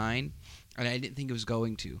to the 9, and I didn't think it was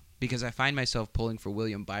going to, because I find myself pulling for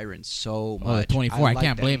William Byron so Oh, the much. 24, I like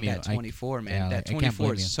can't that- blame you. That 24, man. yeah, that I can't 24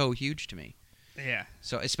 blame you. is so huge to me. Yeah.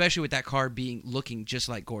 So especially with that car looking just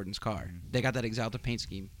like Gordon's car, they got that Exalta paint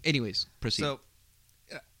scheme. Anyways, proceed. So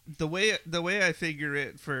the way I figure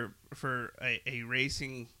it for a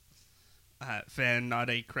racing fan, not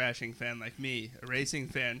a crashing fan like me, a racing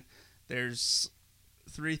fan, there's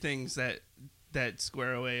 3 things that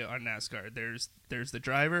square away on NASCAR. There's the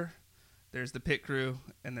driver, there's the pit crew,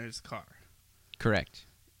 and there's the car. Correct.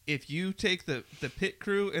 If you take the pit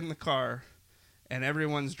crew in the car and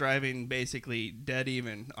everyone's driving basically dead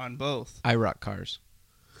even on both, IROC cars.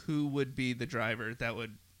 who would be the driver that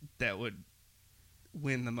would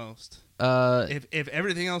win the most? If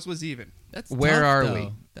everything else was even. That's Where tough, are though. we?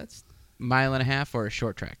 That's Mile and a half or a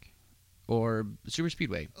short track, or super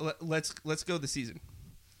speedway. Let's go the season.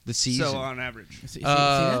 The season. So on average. see,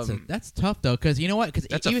 Um, that's tough though, because you know what? Because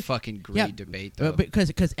That's a fucking great yeah, debate, though.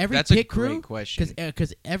 because every That's a pit crew, great question.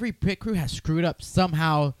 because every pit crew has screwed up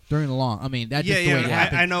somehow during the long. I mean, that's just the way it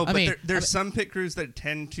happens. I know, but mean, there's some pit crews that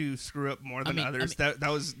tend to screw up more than others. That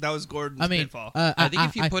was Gordon's I mean, pitfall. I think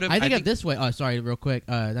if you put 'em- I I think think- of this way. Oh, sorry, real quick.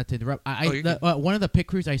 Not to interrupt. you're good. One of the pit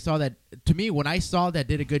crews I saw that, to me, when I saw that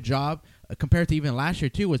did a good job compared to even last year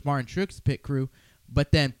too, was Martin Truex pit crew.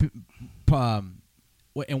 But then,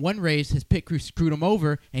 in one race, his pit crew screwed him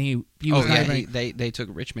over, and he was not even. they took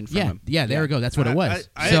Richmond from Yeah, him. yeah, there we go. That's what it was.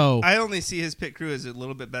 I only see his pit crew as a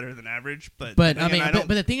little bit better than average, but But then I mean, again, but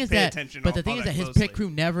don't the thing is pay that, attention but the all thing is that his closely. pit crew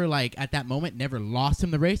never at that moment never lost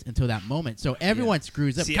him the race until that moment. So everyone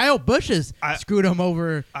screws up. See, Kyle Busch has I- screwed him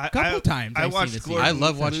over a couple I, times. I I've seen watched this Gordon season. I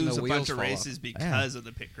love watching lose the a wheels bunch of fall races because of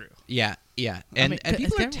the pit crew. Yeah. And mean,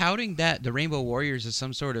 people are it's touting that the Rainbow Warriors is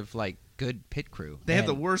some sort of like good pit crew. They have And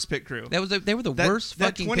the worst pit crew. they were the worst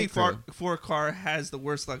that fucking pit crew. 24 car has the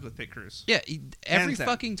worst luck with pit crews. Yeah, every Hands down.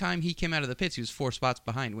 fucking time he came out of the pits, he was 4 spots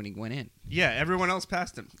behind when he went in. Yeah, everyone else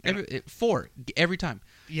passed him. Four every time.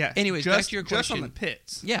 Yeah. Anyways, just, back to your just on question. the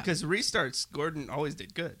pits. Yeah. Because restarts, Gordon always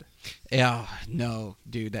did good. Yeah, no,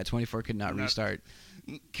 dude, that 24 could not No. restart.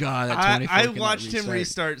 God, that I 24 could not watched him restart.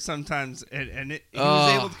 restart sometimes, and he Oh.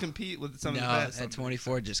 was able to compete with some of the No, best. that on the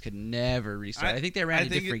 24 just could never restart. I think they ran I a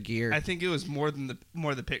think different gear. I think it was more the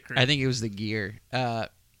pit crew. I think it was the gear.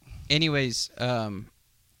 Anyways,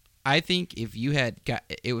 I think if you had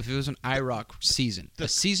if it was an IROC season, a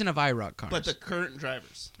season of IROC cars, but the current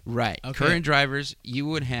drivers. right, Okay. current drivers, you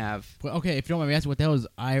would have Well, okay, if you don't mind me asking, what the hell is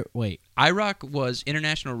IROC was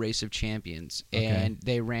International Race of Champions, Okay. and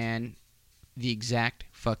they ran the exact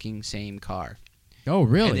fucking same car. Oh,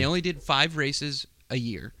 really? And they only did 5 races a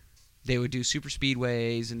year. They would do super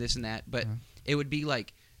speedways and this and that, but it would be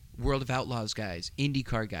like World of Outlaws guys,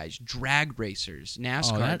 IndyCar guys, drag racers,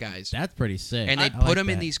 NASCAR guys. That's pretty sick. And they'd I put like them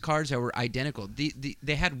in that. these cars that were identical.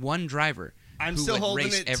 They had one driver. I'm who still would holding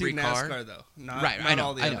race it every to car. NASCAR though. Not, Right, not I know,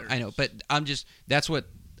 all the I know, others. I know. But that's what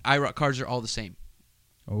IROC cars are all the same.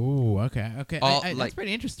 Oh, okay. All, that's like-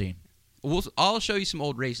 pretty interesting. I'll show you some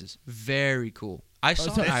old races. Very cool. I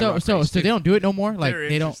saw So, an so, IROC so, race, so too. they don't do it no more. Like They're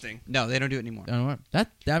they don't. interesting. No, they don't do it anymore.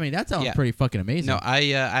 That sounds Yeah. pretty fucking amazing. No,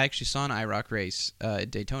 I actually saw an IROC race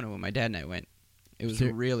at Daytona when my dad and I went. It was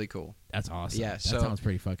Ser- really cool. That's awesome. Yeah, that so, sounds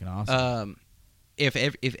pretty fucking awesome.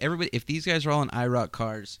 If these guys are all in IROC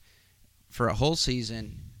cars for a whole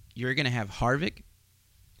season, you're gonna have Harvick,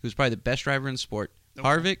 who's probably the best driver in the sport. Okay.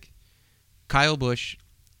 Harvick, Kyle Busch,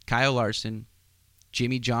 Kyle Larson,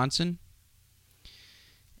 Jimmy Johnson,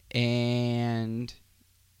 and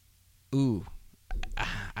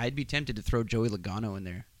I'd be tempted to throw Joey Logano in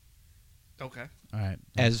there Okay. All right.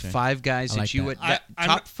 as Okay. 5 guys I that like you that. would I'm top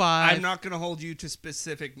not- 5. I'm not going to hold you to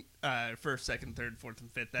specific first, second, third, fourth,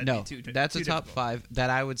 and fifth. That'd No, be too that's too a top difficult. 5 that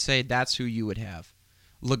I would say that's who you would have.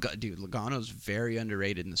 Dude, Logano's very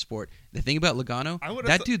underrated in the sport. The thing about Logano, I would've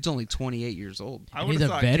that thought- dude's only 28 years old. I He's would've a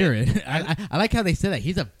thought veteran. I like how they said that.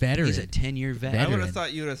 He's a veteran. He's a 10-year vet. I would veteran. have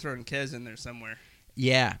thought you would have thrown Kez in there somewhere,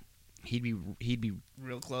 Yeah, he'd be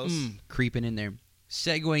real close. creeping in there.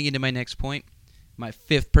 Segueing into my next point, my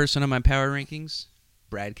 5th person on my power rankings,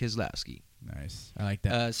 Brad Keselowski. Nice. I like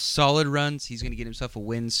that. Solid runs. He's going to get himself a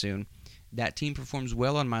win soon. That team performs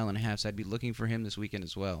well on mile and a half, so I'd be looking for him this weekend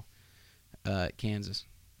as well. Kansas.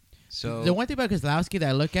 So The one thing about Keselowski that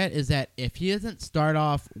I look at is that if he doesn't start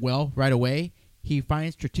off well right away, he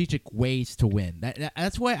finds strategic ways to win.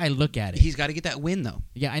 That's why I look at it. he's got to get that win, though.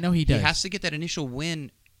 Yeah, I know he does. He has to get that initial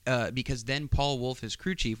win because then Paul Wolf, his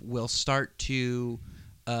crew chief, will start to,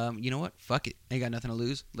 you know what? Fuck it. I got nothing to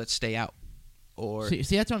lose. Let's stay out. Or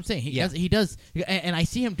See, that's what I'm saying. Yeah. He does, and I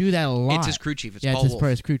see him do that a lot. it's his crew chief. It's yeah, Paul it's Wolf.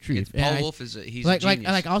 his crew chief. It's And Paul I- Wolf is he's like a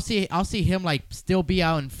genius. I'll see him like still be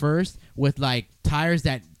out in first with like tires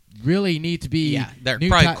that really need to be they're new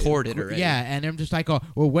probably corded already. Yeah, and I'm just like, oh,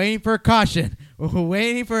 we're waiting for a caution. We're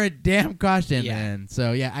waiting for a damn caution. Yeah. And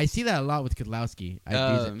so yeah, I see that a lot with Keselowski. I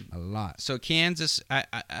see it a lot. So Kansas,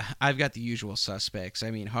 I've got the usual suspects. I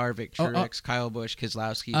mean Harvick, Oh, Truex, Kyle Busch,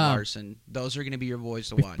 Keselowski, Um, Larson. Those are going to be your boys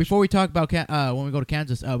to watch. Before we talk about when we go to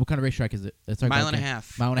Kansas, what kind of racetrack is it? Let's talk mile about and a Kan-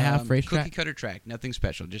 half. Mile and a half racetrack. Cookie cutter track. Nothing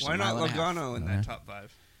special. Just Why a not mile and a half. Logano in Okay. that top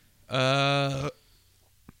 5?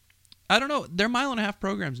 I don't know. Their mile and a half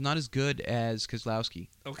program's not as good as Keselowski.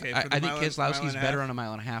 Okay, I for the think mile and- Keselowski's mile and a better half. on a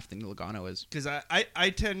mile and a half than Logano is. Because I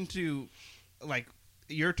tend to, like,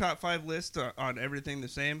 your top 5 list on everything the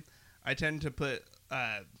same. I tend to put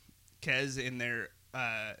Kez in there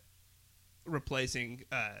replacing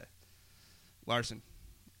Larson.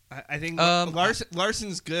 I think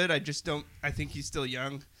Larson's good. I just don't. I think he's still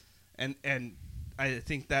young, and I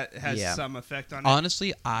think that has Yeah. some effect on it.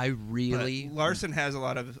 Honestly, I But really Larson has a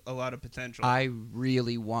lot of potential. I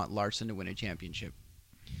really want Larson to win a championship.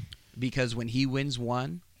 Because when he wins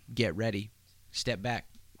one, get ready. Step back.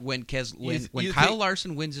 When You Kyle think-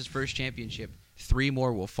 Larson wins his first championship, 3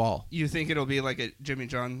 more will fall. You think it'll be like a Jimmy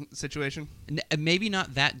John situation? Maybe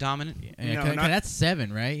not that dominant. Yeah, No, 'cause not- that's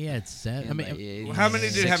 7, right? Yeah, it's 7. I mean, Yeah, how many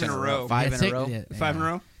did he 6 have in a row? 5 yeah, in six- a row. yeah, 5 in a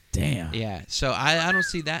yeah. row. Damn. Yeah, so I don't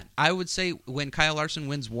see that. I would say when Kyle Larson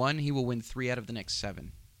wins 1, he will win 3 out of the next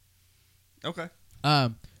 7. Okay. I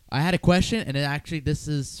had a question, and this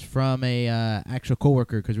is from a actual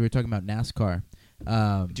coworker because we were talking about NASCAR.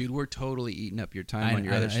 Dude, we're totally eating up your time on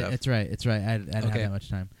your other stuff. It's right. It's right. I didn't have Okay. that much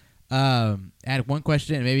time. I had one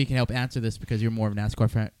question, and maybe you can help answer this because you're more of a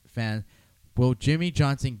NASCAR fan. Will Jimmy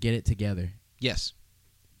Johnson get it together? Yes.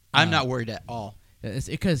 I'm not worried at all.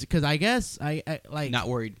 Because I guess I like Not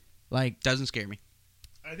worried. like Doesn't scare me.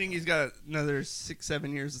 I think he's got another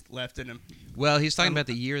 6-7 years left in him. Well, he's talking about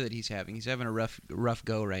the year that he's having. He's having a rough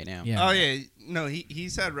go right now. yeah. Oh yeah, no,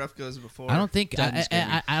 he's had rough goes before. I don't think Doesn't scare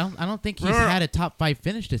me. I don't think he's No. had a top 5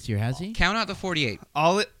 finish this year, has he? Count out the 48.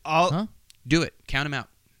 all. Huh? Do it. Count him out.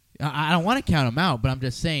 I don't want to count him out, but I'm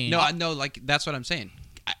just saying. No, like that's what I'm saying.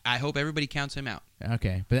 I hope everybody counts him out.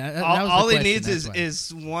 Okay, but that was all the he question, needs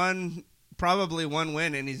that's why. is probably one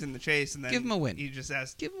win, and he's in the chase. And then Give him a win. He just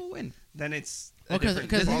has. Give him a win. Then it's Well, 'cause- different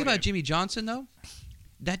The thing ballgame. about Jimmy Johnson, though,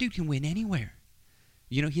 that dude can win anywhere.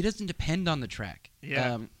 You know, he doesn't depend on the track.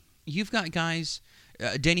 Yeah. You've got guys.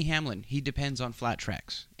 Denny Hamlin, he depends on flat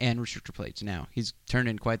tracks and restrictor plates now. He's turned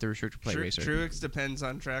in quite the restrictor plate racer. Truex depends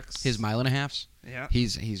on tracks. His mile and a halves. Yeah. He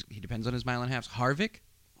depends on his mile and a halves. Harvick,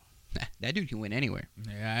 that dude can win anywhere.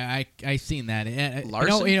 Yeah, I seen that.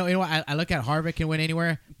 Larson? You know what? I look at Harvick can win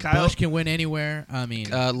anywhere. Kyle- Busch can win anywhere. I mean,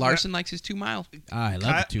 Larson likes his 2 mile. I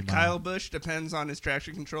love it too much. Kyle Busch depends on his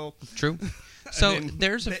traction control. True. So mean,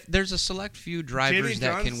 there's a select few drivers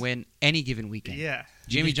that can Johnson- win any given weekend. Yeah.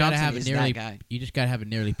 Jimmy You just gotta Johnson have a is nearly, that guy. You just gotta have a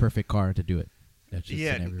nearly perfect car to do it. That's just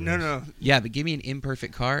Yeah. in every No, race. no. Yeah, but give me an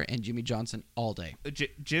imperfect car and Jimmy Johnson all day.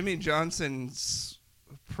 Jimmy Johnson's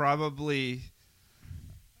probably.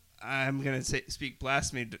 I'm gonna speak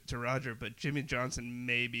blasphemy to Roger, but Jimmy Johnson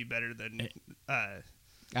may be better than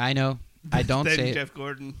I know. I don't than say it. Jeff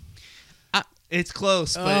Gordon. I- It's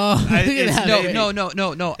close, but Oh, look at it's that maybe. face. No. It's I'm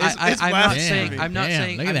not blasphemy. saying. I'm not Damn,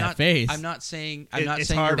 saying. look at I'm that not, face. I'm not saying. It's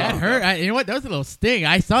you're hard. That wrong. hurt. You know what? That was a little sting.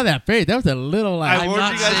 I saw that face. That was a little like. I I'm warned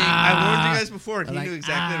not you guys. saying- I warned you guys before, and he Like, knew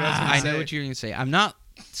exactly what I was going to I say. know what you're going to say. I'm not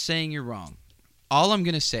saying you're wrong. All I'm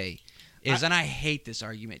gonna say is, and I hate this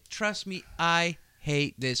argument. Trust me, I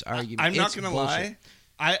hate this argument. I'm not It's gonna bullshit.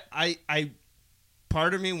 lie. I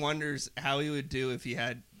part of me wonders how he would do if he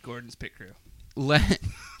had Gordon's pit crew.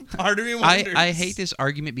 Part of me wonders. I hate this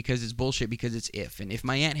argument because it's bullshit. Because it's if, and if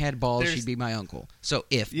my aunt had balls, There's- she'd be my uncle. So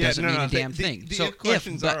if Yeah, doesn't no, mean no, a damn the- thing. the So if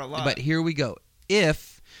questions but, are a lot. But here we go.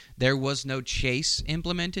 If there was no chase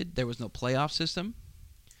implemented, there was no playoff system.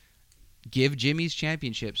 Give Jimmy's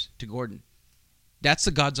championships to Gordon. That's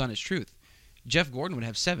the God's honest truth. Jeff Gordon would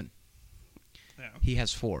have 7. Yeah. He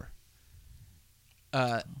has 4.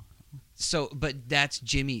 But that's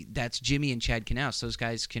Jimmy. That's Jimmy and Chad Knaus. Those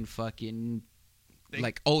guys can fucking They-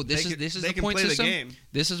 this they is can the point play system. the game.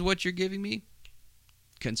 This is what you're giving me.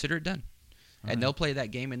 Consider it done, and they'll play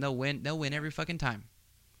that game and they'll win. They'll win every fucking time.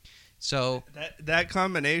 So, That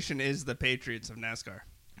combination is the Patriots of NASCAR.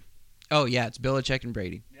 oh yeah, it's Belichick and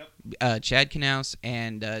Brady. Yep. Chad Knaus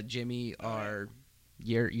and Jimmy are.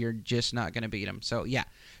 You're just not gonna beat them. So yeah,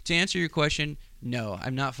 to answer your question, no,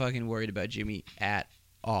 I'm not fucking worried about Jimmy at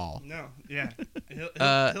all. No, yeah,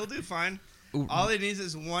 he'll do fine. Ooh. All he needs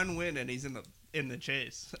is one win, and he's in the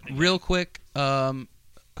chase. Real quick,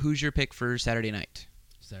 who's your pick for Saturday night?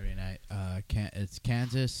 Saturday night. It's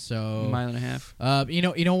Kansas. So Mile and a half. You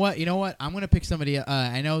know what? I'm gonna pick somebody.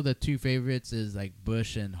 I know the 2 favorites is like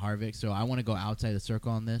Busch and Harvick. So I want to go outside the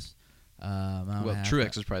circle on this. Well,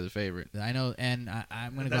 Truex is probably the favorite. I know, and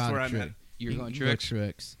I'm gonna go That's out where with I'm at. Truex. You're going You can go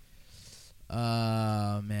Truex?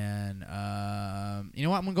 Truex. Man. You know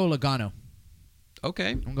what? I'm gonna go Logano.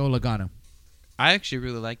 Okay. I'm gonna go Logano. I actually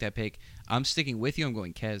really like that pick. I'm sticking with you. I'm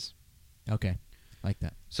going Kez. Okay, like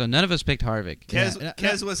that. So none of us picked Harvick.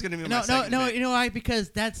 Kes was going to be my second pick. You know why? Because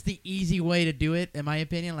that's the easy way to do it, in my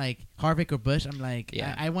opinion. Like Harvick or Busch, I'm like,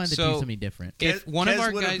 Yeah. I wanted to So- do something different. If Kes- one of Kes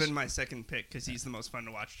our would have guys- been my second pick because he's the most fun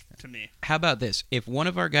to watch to me. How about this? If one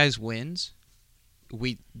of our guys wins,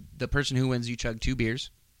 the person who wins, you chug 2 beers.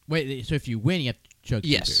 Wait, so if you win, you have to chug 2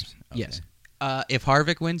 Yes. beers. Okay. Yes. If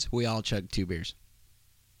Harvick wins, we all chug 2 beers.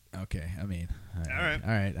 Okay, I mean, all right. all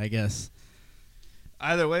right, I guess.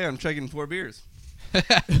 Either way, I'm chugging 4 beers.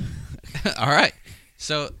 All right.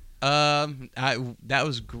 So that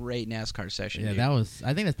was great NASCAR session. Yeah, dude. that was.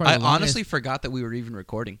 I think that's probably. I the longest- honestly forgot that we were even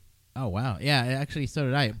recording. Oh wow, yeah, actually, so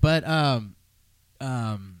did I. But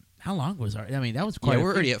how long was our? I mean, that was quite. Yeah, a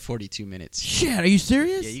we're few- already at 42 minutes. Shit, are you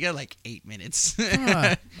serious? Yeah, you got like 8 minutes.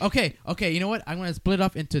 Okay. You know what? I'm gonna split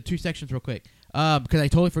up into 2 sections real quick. Because I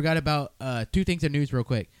totally forgot about 2 things of news real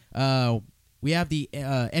quick. We have the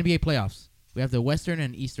NBA playoffs. We have the Western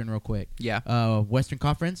and Eastern real quick. Yeah. Western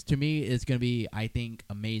Conference to me is gonna be, I think,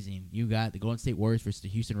 amazing. You got the Golden State Warriors versus the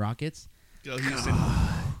Houston Rockets. Go Houston.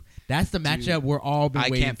 That's the matchup we're all been I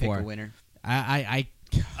waiting can't pick for. a winner.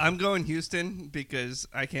 I'm going Houston because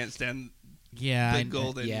I can't stand Yeah, the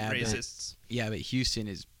golden yeah, but- racists. Yeah, but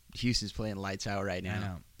Houston's playing lights out right now. I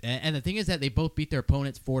know. And the thing is that they both beat their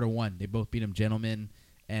opponents 4-1. They both beat them gentlemen,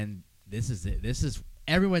 and this is it. This is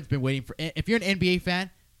everyone's been waiting for. If you're an NBA fan,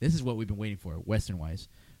 this is what we've been waiting for, Western wise,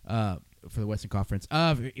 for the Western Conference.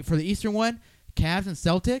 For the Eastern one, Cavs and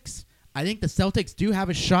Celtics. I think the Celtics do have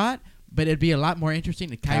a shot, but it'd be a lot more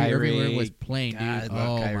interesting if Kyrie Irving was playing, God, dude. I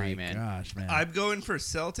love Oh Kyrie, my man. gosh, man! I'm going for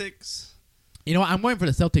Celtics. You know what? I'm going for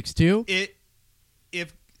the Celtics too.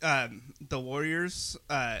 If the Warriors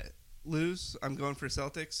lose, I'm going for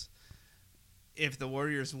Celtics. If the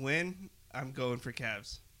Warriors win, I'm going for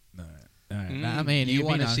Cavs. All right. I mean, you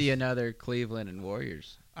want to honest. see another Cleveland and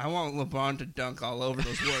Warriors? I want LeBron to dunk all over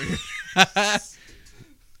those Warriors.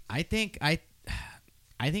 I think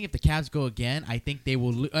if the Cavs go again, I think they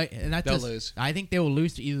will. They'll lose. I think they will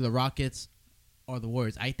lose to either the Rockets or the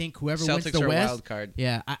Warriors. I think whoever wins Celtics the are a West. wild card.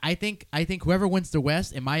 Yeah, I think whoever wins the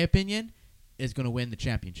West, in my opinion, is going to win the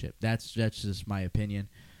championship. That's just my opinion.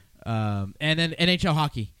 And then NHL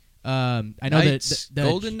hockey. I know Knights, the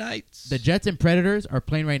Golden Knights. The Jets and Predators are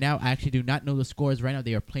playing right now. I actually do not know the scores right now.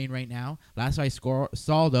 They are playing right now. Last I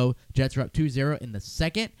saw, though, Jets are up 2-0 in the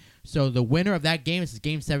second. So the winner of that game, this is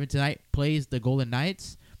Game 7 tonight, plays the Golden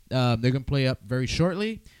Knights. They're going to play up very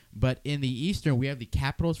shortly. But in the Eastern, we have the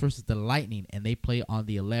Capitals versus the Lightning, and they play on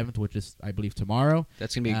the 11th, which is, I believe, tomorrow.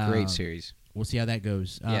 That's going to be a great series. We'll see how that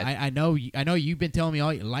goes. Yeah. I know you've been telling me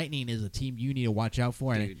Lightning is a team you need to watch out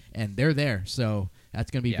for, and they're there. So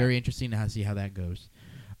that's going to be very interesting to see how that goes.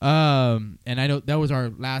 And I know that was our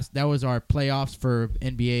playoffs for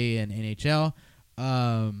NBA and NHL.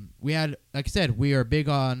 We had, like I said, we're big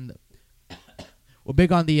on the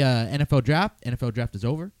NFL draft. NFL draft is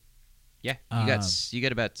over. Yeah, you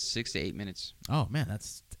got about 6 to 8 minutes. Oh man,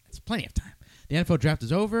 that's plenty of time. The NFL draft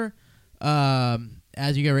is over.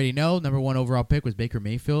 As you already know, number 1 overall pick was Baker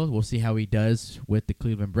Mayfield. We'll see how he does with the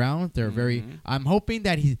Cleveland Browns. They're I'm hoping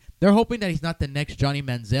that they're hoping that he's not the next Johnny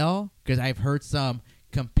Manziel, because I've heard some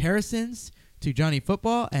comparisons to Johnny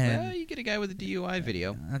Football, and Well, you get a guy with a DUI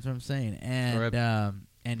video. that's what I'm saying.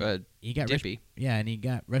 And But he got Dippy. and he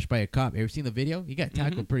got rushed by a cop. Have you seen the video? He got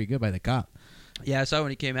tackled pretty good by the cop. Yeah, I saw when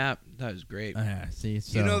he came out. That was great. See,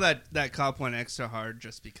 so You know that cop went extra hard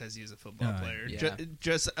just because he's a football player. yeah.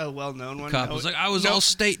 Just a well-known one. Cop was like, I was all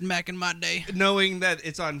state and back in my day. knowing that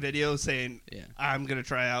it's on video saying, Yeah. I'm going to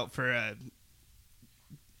try out for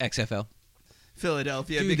XFL.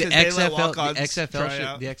 Philadelphia Dude, because the they let XFL, walk-ons the XFL try should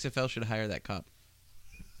out. the XFL should hire that cop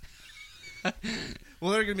Well,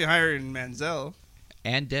 they're going to be hiring Manziel.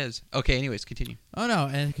 and Dez. Okay, anyways, continue. Oh no,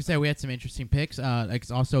 and like I said, we had some interesting picks. Like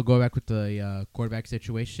also go back with the quarterback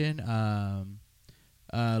situation.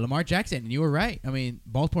 Lamar Jackson, you were right. I mean,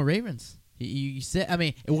 Baltimore Ravens. You said, I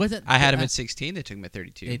mean, it wasn't. I had him at 16. They took him at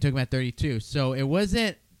 32. They took him at 32. So it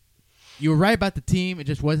wasn't. You were right about the team. It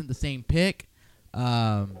just wasn't the same pick.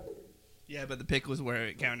 Yeah, but the pick was where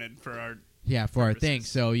it counted for our. Yeah, for our purposes. thing.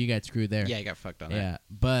 So you got screwed there. Yeah, he got fucked on that. Yeah,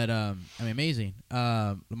 but I mean, amazing.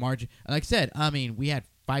 Lamar, like I said, I mean, we had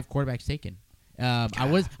 5 quarterbacks taken. I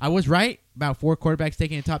was right about 4 quarterbacks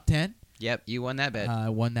taken in the top 10. Yep, you won that bet. I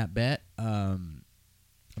won that bet. I'm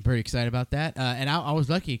pretty excited about that. And I was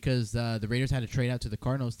lucky because the Raiders had to trade out to the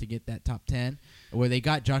Cardinals to get that top 10, where they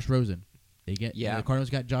got Josh Rosen. The Cardinals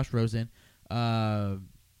got Josh Rosen.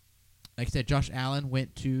 Like I said, Josh Allen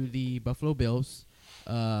went to the Buffalo Bills.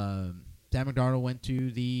 Sam McDonald went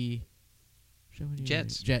to the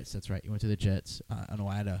Jets. Jets, that's right. He went to the Jets. I don't know.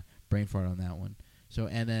 I had a brain fart on that one. So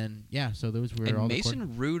and then so those were and all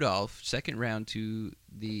Mason Rudolph, second round to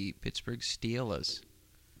the Pittsburgh Steelers.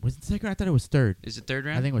 Was it second? I thought it was third. Is it third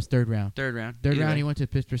round? I think it was third round. Third round. Third Either round, way. he went to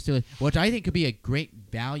Pittsburgh Steelers, which I think could be a great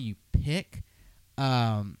value pick.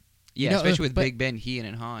 Yeah, especially with Big Ben, Hean,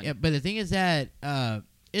 and Hahn. Yeah, but the thing is that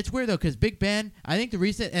it's weird though, because Big Ben. I think the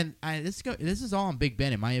reason, and this is all on Big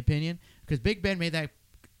Ben in my opinion, because Big Ben made that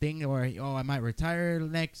thing where I might retire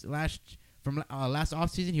last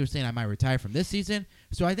offseason. He was saying I might retire from this season.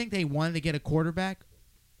 So I think they wanted to get a quarterback.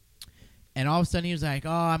 And all of a sudden he was like,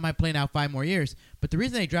 I might play now 5 more years. But the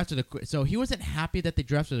reason they drafted so he wasn't happy that they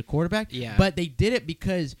drafted a quarterback. Yeah. But they did it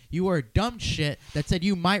because you were a dumb shit that said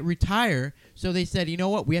you might retire. So they said, you know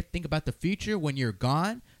what? We have to think about the future when you're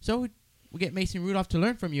gone. So we'll get Mason Rudolph to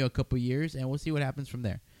learn from you a couple years, and we'll see what happens from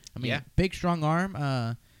there. I mean, big, strong arm,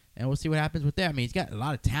 and we'll see what happens with that. I mean, he's got a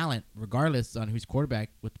lot of talent regardless on who's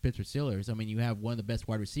quarterback with the Pittsburgh Steelers. I mean, you have one of the best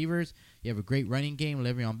wide receivers. You have a great running game,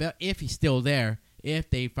 Le'Veon Bell, if he's still there.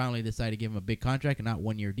 If they finally decide to give him a big contract and not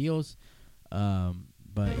 1-year deals.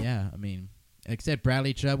 But, yeah, I mean, except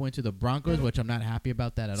Bradley Chubb went to the Broncos, which I'm not happy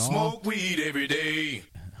about that at all. Smoke weed every day.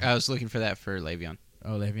 I was looking for that for Le'Veon.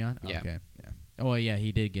 Oh, Le'Veon? Yeah. Okay. Yeah. Oh, yeah,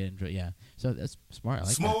 he did get injured. Yeah. So that's smart. I like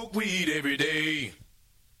that. Smoke weed every day.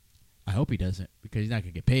 I hope he doesn't because he's not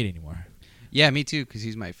going to get paid anymore. Yeah, me too, because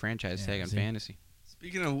he's my franchise tag on see? fantasy.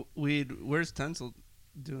 Speaking of weed, where's Tunsil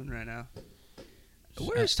doing right now?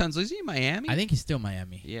 Where's Tunsil? Is he in Miami? I think he's still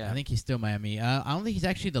Miami. Yeah. I think he's still Miami. I don't think he's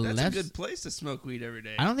actually the That's left. a good place to smoke weed every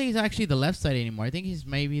day. I don't think he's actually the left side anymore. I think he's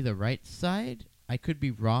maybe the right side. I could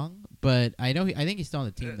be wrong, but I know. I think he's still on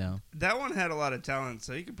the team though. That one had a lot of talent,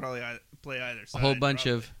 so he could probably play either a side. whole bunch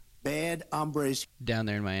probably. of Bad hombres. down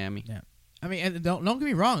there in Miami. Yeah. I mean, and don't get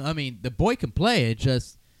me wrong. I mean, the boy can play. It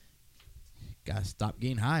just gotta stop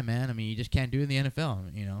getting high, man. I mean, you just can't do it in the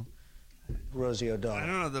NFL. You know. Rosie I O'Donnell.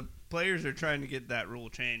 don't know. The players are trying to get that rule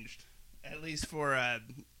changed, at least for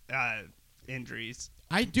injuries.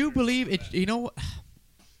 I do believe it. You know.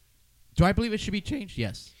 Do I believe it should be changed?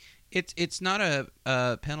 Yes. It's not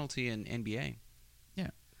a penalty in NBA.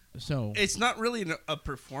 So It's not really a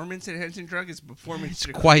performance-enhancing drug. It's performance.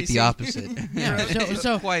 Quite the decreasing opposite. Yeah,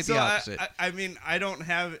 so- quite the opposite. I mean, I don't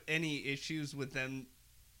have any issues with them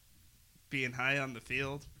being high on the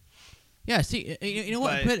field. yeah, see, you know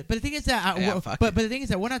what? But- But the thing is that, Yeah, fuck but it. the thing is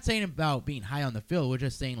that we're not saying about being high on the field. We're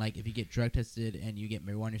just saying like if you get drug tested and you get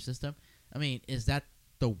marijuana in your system. I mean, is that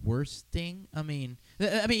the worst thing? I mean, you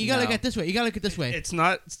gotta No. look at it this way. You gotta look at it this way. It's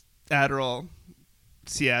not Adderall.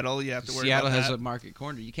 Seattle, you have to worry Seattle about has that. a market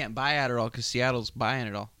corner. You can't buy Adderall because Seattle's buying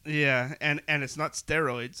it all. Yeah, and it's not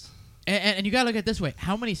steroids. And you gotta look at it this way.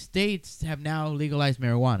 How many states have now legalized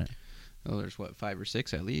marijuana? Well, there's 5 or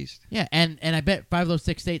 6 at least. Yeah, and I bet 5 of those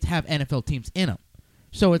 6 states have NFL teams in them.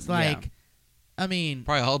 So it's like, I mean,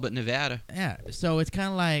 Probably all but Nevada. yeah. So it's kind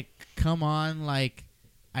of like, come on, like,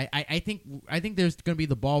 I think there's gonna be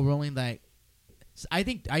the ball rolling. Like, I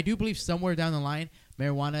do believe somewhere down the line,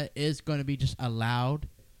 marijuana is going to be just allowed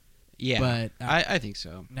Yeah, But I think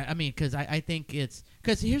so. I mean, because I think it's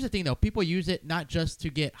because here's the thing though, people use it not just to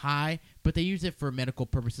get high, but they use it for medical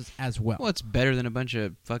purposes as well. Well, it's better than a bunch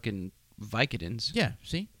of fucking Vicodins. Yeah,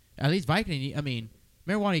 see, at least Vicodin. I mean,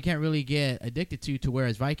 marijuana you can't really get addicted to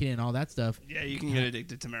whereas Vicodin and all that stuff. Yeah, you can get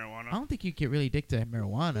addicted to I marijuana. don't think you get really addicted to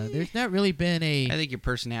marijuana. There's not really been I think your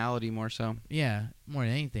personality more so. more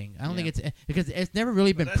than anything. I don't Yeah. think it's because it's never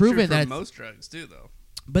really been That's proven true for that. most drugs too, though.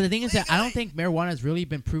 But the thing is that I don't think marijuana has really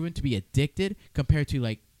been proven to be addicted compared to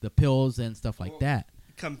like the pills and stuff like Well, that.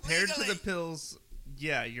 Compared to the pills,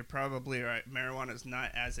 yeah, you're probably right. Marijuana is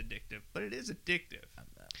not as addictive, but it is addictive.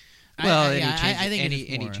 Well, I any change, think it's any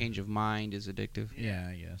just any more- change of mind is addictive.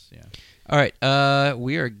 Yeah. Yes. Yeah. All right,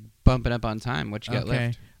 we are bumping up on time. What you got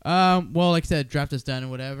Okay. left? Well, like I said, draft is done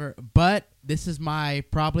and whatever. But this is my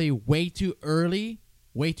probably way too early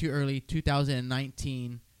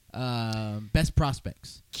 2019 best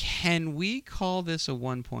prospects. Can we call this a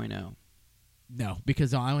 1.0? No,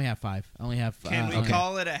 because I only have 5. I only have. Can we okay.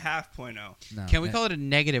 call it a half .0? No, Can we call it a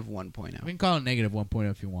negative 1.0? We can call it negative 1.0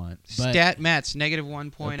 if you want. But, Stat Matt's negative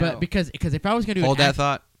 1.0. but because if I was gonna do Hold an that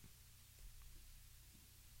thought.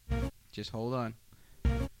 Just hold on.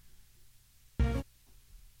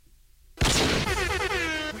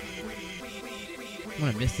 I'm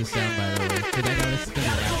gonna miss the sound by the way, because I know this is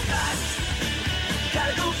gonna be loud.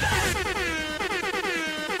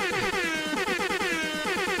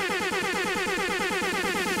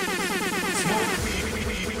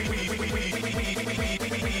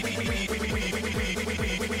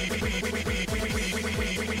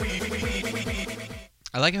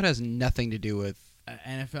 I like how it has nothing to do with.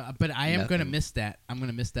 NFL, but I am gonna Nothing. miss that. I'm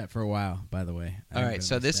gonna miss that for a while. By the way. All right,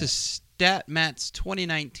 so this is Stat Matt's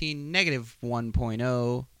 2019 negative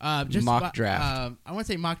 1.0 just mock draft. I want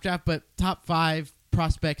to say mock draft, but top 5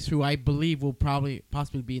 prospects who I believe will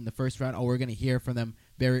possibly be in the first round, or we're gonna hear from them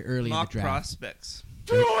very early Mock in the draft. prospects.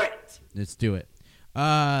 Let's do it.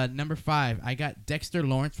 Number 5, I got Dexter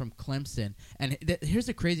Lawrence from Clemson, and here's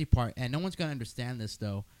the crazy part, and no one's gonna understand this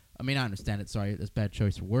though. I mean, I understand it. Sorry, that's a bad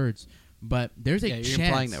choice of words. But there's a Yeah, you're chance.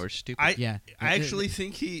 implying that we're stupid. Yeah. I actually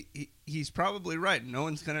think he's probably right. No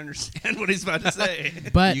one's gonna understand what he's about to say.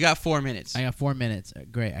 But You got 4 minutes. I got 4 minutes.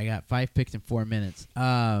 Great. I got 5 picks in 4 minutes.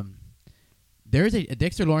 There's a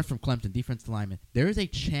Dexter Lawrence from Clemson, defensive lineman. There is a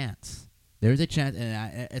chance. There's a chance,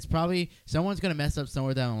 and it's probably someone's gonna mess up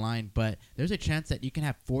somewhere down the line. But there's a chance that you can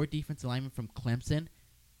have 4 defensive linemen from Clemson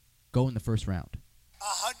go in the first round.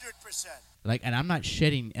 100%. Like, and I'm not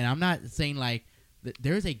shitting, and I'm not saying like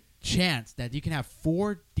there's a chance that you can have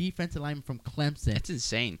 4 defensive linemen from Clemson. That's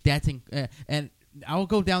insane. That's and I'll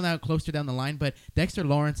go down that closer down the line, but Dexter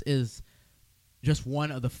Lawrence is just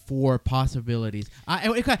one of the 4 possibilities.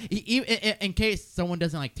 In case someone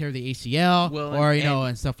doesn't like tear the ACL Well, or and-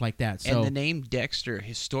 and stuff like that. So And the name Dexter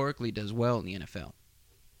historically does well in the NFL.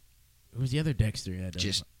 who's the other Dexter? Yeah,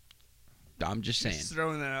 Just, I'm just saying. Just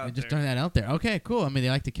throwing that out I'm just there. throwing that out there. Okay, cool. I mean, they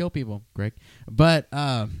like to kill people, Greg. But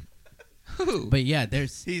Who? but yeah,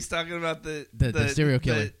 there's He's talking about the serial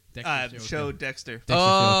killer. the, Dexter serial show killer. Dexter. Dexter serial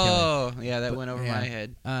Oh, yeah, that But- went over yeah. my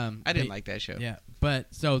head. killer. I didn't but- like that show. Yeah, but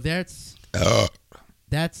so that's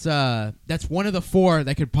one of the 4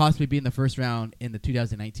 that could possibly be in the first round in the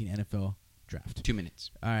 2019 NFL draft. 2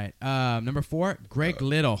 minutes. All right, number 4, Greg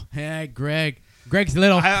Little. Hey, Greg. Greg's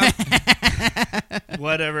Little.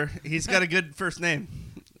 Whatever. He's got a good first name.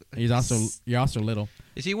 You're also little.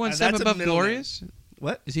 Is he one step that's a above middle name. Glorious?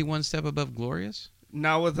 What? Is he one step above Glorious?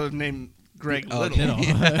 Now with the name Greg Oh, Little.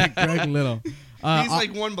 Little. Greg Little. He's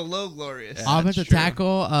like one below Glorious. Yeah. Offensive true.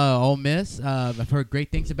 tackle, Ole Miss. I've heard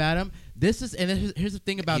great things about him. Here's the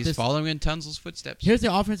thing about He's this. following in Tunzel's footsteps. Here's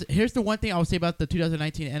the offense. Here's the one thing I will say about the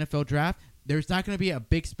 2019 NFL draft. There's not going to be a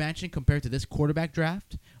big expansion compared to this quarterback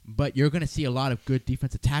draft, but you're going to see a lot of good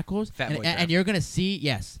defensive tackles, Fat and, boy and draft. you're going to see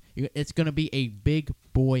it's going to be a big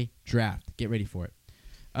boy draft. Get ready for it.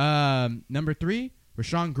 Number 3,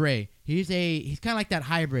 Rashawn Gray. He's kind of like that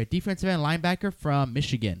hybrid defensive end linebacker from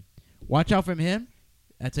Michigan. Watch out for him.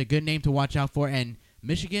 That's a good name to watch out for. And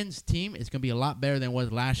Michigan's team is going to be a lot better than it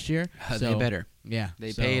was last year. They better. Yeah,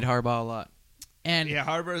 They so- paid Harbaugh a lot. And Yeah,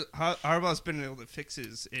 Harbaugh's been able to fix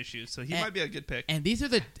his issues, so he And- might be a good pick. And these are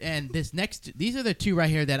the 2 right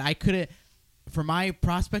here that I couldn't, for my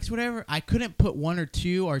prospects, whatever. I couldn't put 1 or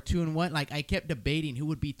 2 or 2 and 1. Like I kept debating who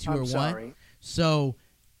would be 2 or 1. So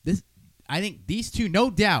I think these 2, no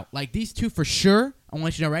doubt, like these 2 for sure. I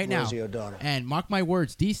want you to know right now. Rosie O'Donnell. And mark my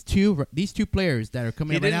words, these two players that are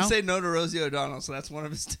coming He up right didn't now. say no to Rosie O'Donnell, so that's one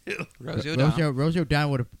of his 2. Rosie O'Donnell. Rosie O'Donnell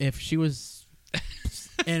would have, if she was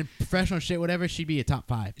in professional shit, whatever, she'd be a top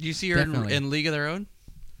 5. Did you see her Definitely. in League of Their Own?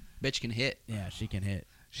 Bitch can hit. Yeah, she can hit.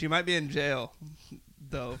 She might be in jail,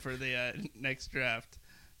 though, for the next draft.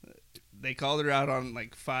 They called her out on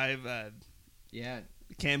like 5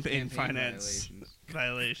 campaign finance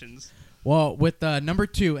violations. Well, with number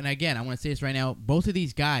 2, and again, I want to say this right now, both of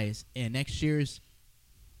these guys in next year's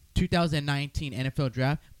 2019 NFL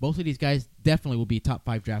draft, both of these guys definitely will be top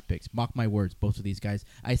 5 draft picks. Mark my words, both of these guys.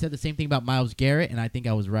 I said the same thing about Myles Garrett, and I think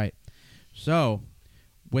I was right. So,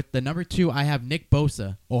 with the number 2, I have Nick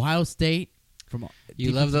Bosa, Ohio State.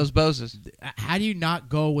 You love those Bosas. How do you not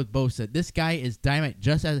go with Bosa? This guy is dynamite.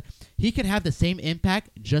 He could have the same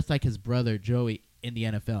impact just like his brother Joey in the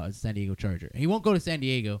NFL as a San Diego Charger. He won't go to San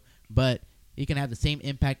Diego, but he can have the same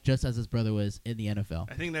impact just as his brother was in the NFL.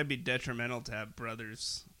 I think that'd be detrimental to have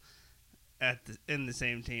brothers in the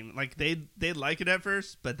same team. Like they'd like it at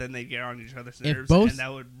first, but then they'd get on each other's nerves, and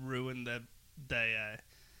that would ruin the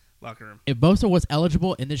locker room. If Bosa was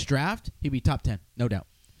eligible in this draft, he'd be top 10, no doubt.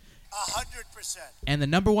 100%. And the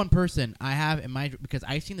number 1 person I have in my, because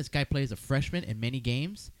I've seen this guy play as a freshman in many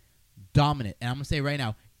games, dominant. And I'm gonna say right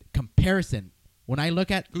now, comparison. When I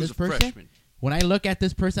look at Who's this a person, freshman? when I look at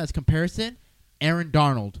this person as comparison, Aaron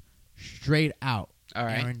Donald, straight out. All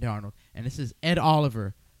right. Aaron Donald, and this is Ed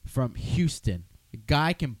Oliver from Houston. The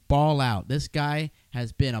guy can ball out. This guy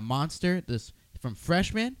has been a monster. This from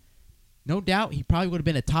freshman, no doubt, he probably would have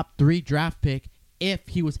been a top 3 draft pick if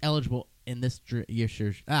he was eligible in this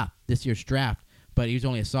year's draft, but he was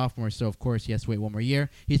only a sophomore, so of course he has to wait 1 more year.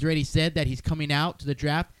 He's already said that he's coming out to the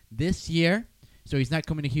draft this year, so he's not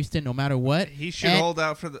coming to Houston no matter what. He should hold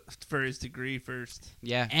out for his degree first.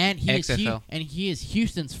 Yeah, and he XFL. is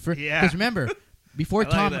Houston's first. Yeah. Because remember, before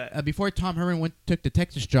like before Tom Herman took the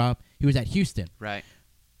Texas job, he was at Houston. Right.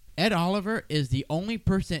 Ed Oliver is the only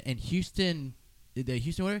person in Houston, the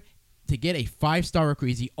Houston order, to get a 5-star recruit.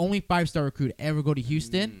 He's the only 5-star recruit to ever go to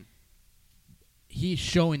Houston. He's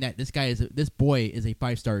showing that this boy is a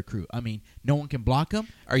 5-star recruit. I mean, no one can block him.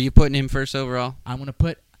 Are you putting him first overall? I'm gonna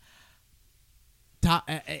put top.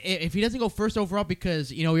 If he doesn't go first overall,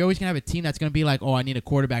 because we're always gonna have a team that's gonna be like, oh, I need a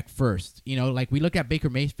quarterback first. Like we look at Baker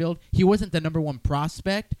Mayfield, he wasn't the number 1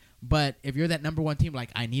 prospect, but if you're that number 1 team,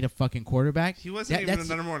 like I need a fucking quarterback. He wasn't even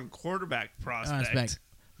the number 1 quarterback prospect.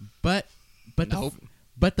 But Nope.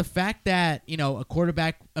 but the fact that a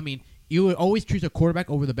quarterback, I mean, you would always choose a quarterback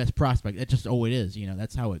over the best prospect. That's just all it is.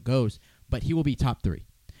 That's how it goes. But he will be top 3.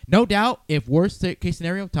 No doubt, if worst case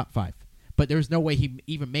scenario, top 5. But there's no way he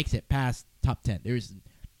even makes it past top 10. There's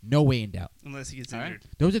no way in doubt. Unless he gets All injured.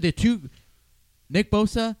 right. Those are the 2, Nick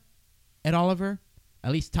Bosa, Ed Oliver,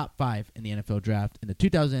 at least top 5 in the NFL draft, in the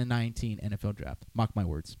 2019 NFL draft. Mark my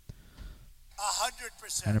words.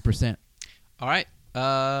 100%. 100%. All right.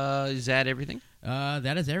 Is that everything?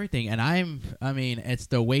 That is everything, and I mean, it's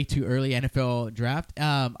the way too early NFL draft.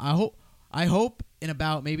 I hope in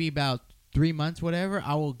about 3 months, whatever,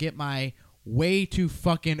 I will get my way too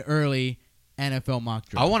fucking early NFL mock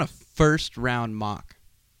draft. I want a first-round mock.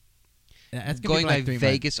 That's Going be by like 3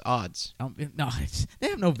 Vegas odds. months. No, they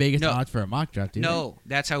have no Vegas No. odds for a mock draft, do they? No,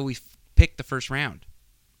 that's how we pick the first round.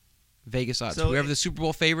 Vegas odds. So Whoever the Super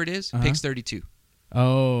Bowl favorite is Uh-huh. picks 32.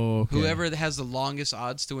 Oh, okay. Whoever has the longest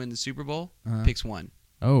odds to win the Super Bowl Uh-huh. picks 1.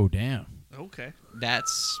 Oh, damn. Okay.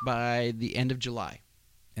 That's by the end of July.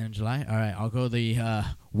 In July? All right, I'll go the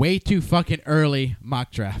way too fucking early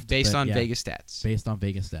mock draft. Based but on yeah, Vegas stats. Based on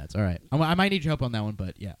Vegas stats. All right. I might need your help on that one,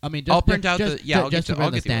 but yeah. I mean, just, I'll print out just, the- yeah, I'll just get to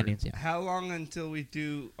run the the order. standings. Yeah. How long until we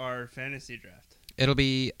do our fantasy draft? It'll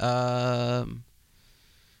be the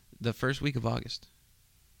first week of August.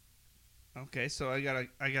 Okay, so I got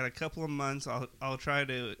a couple of months. I'll try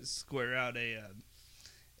to square out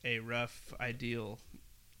a rough ideal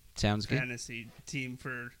Sounds good. fantasy team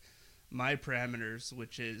for my parameters,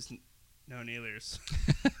 which is no Nealers.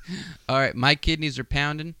 All right, my kidneys are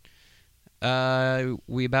pounding.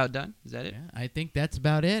 We about done? Is that it? Yeah, I think that's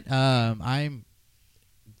about it.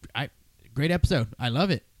 Great episode. I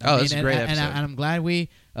love it. Oh, this is a great and episode. I'm glad we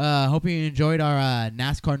hope you enjoyed our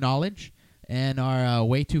NASCAR knowledge and our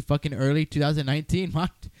way too fucking early 2019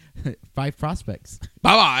 mock 5 prospects.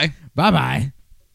 Bye-bye. Bye bye.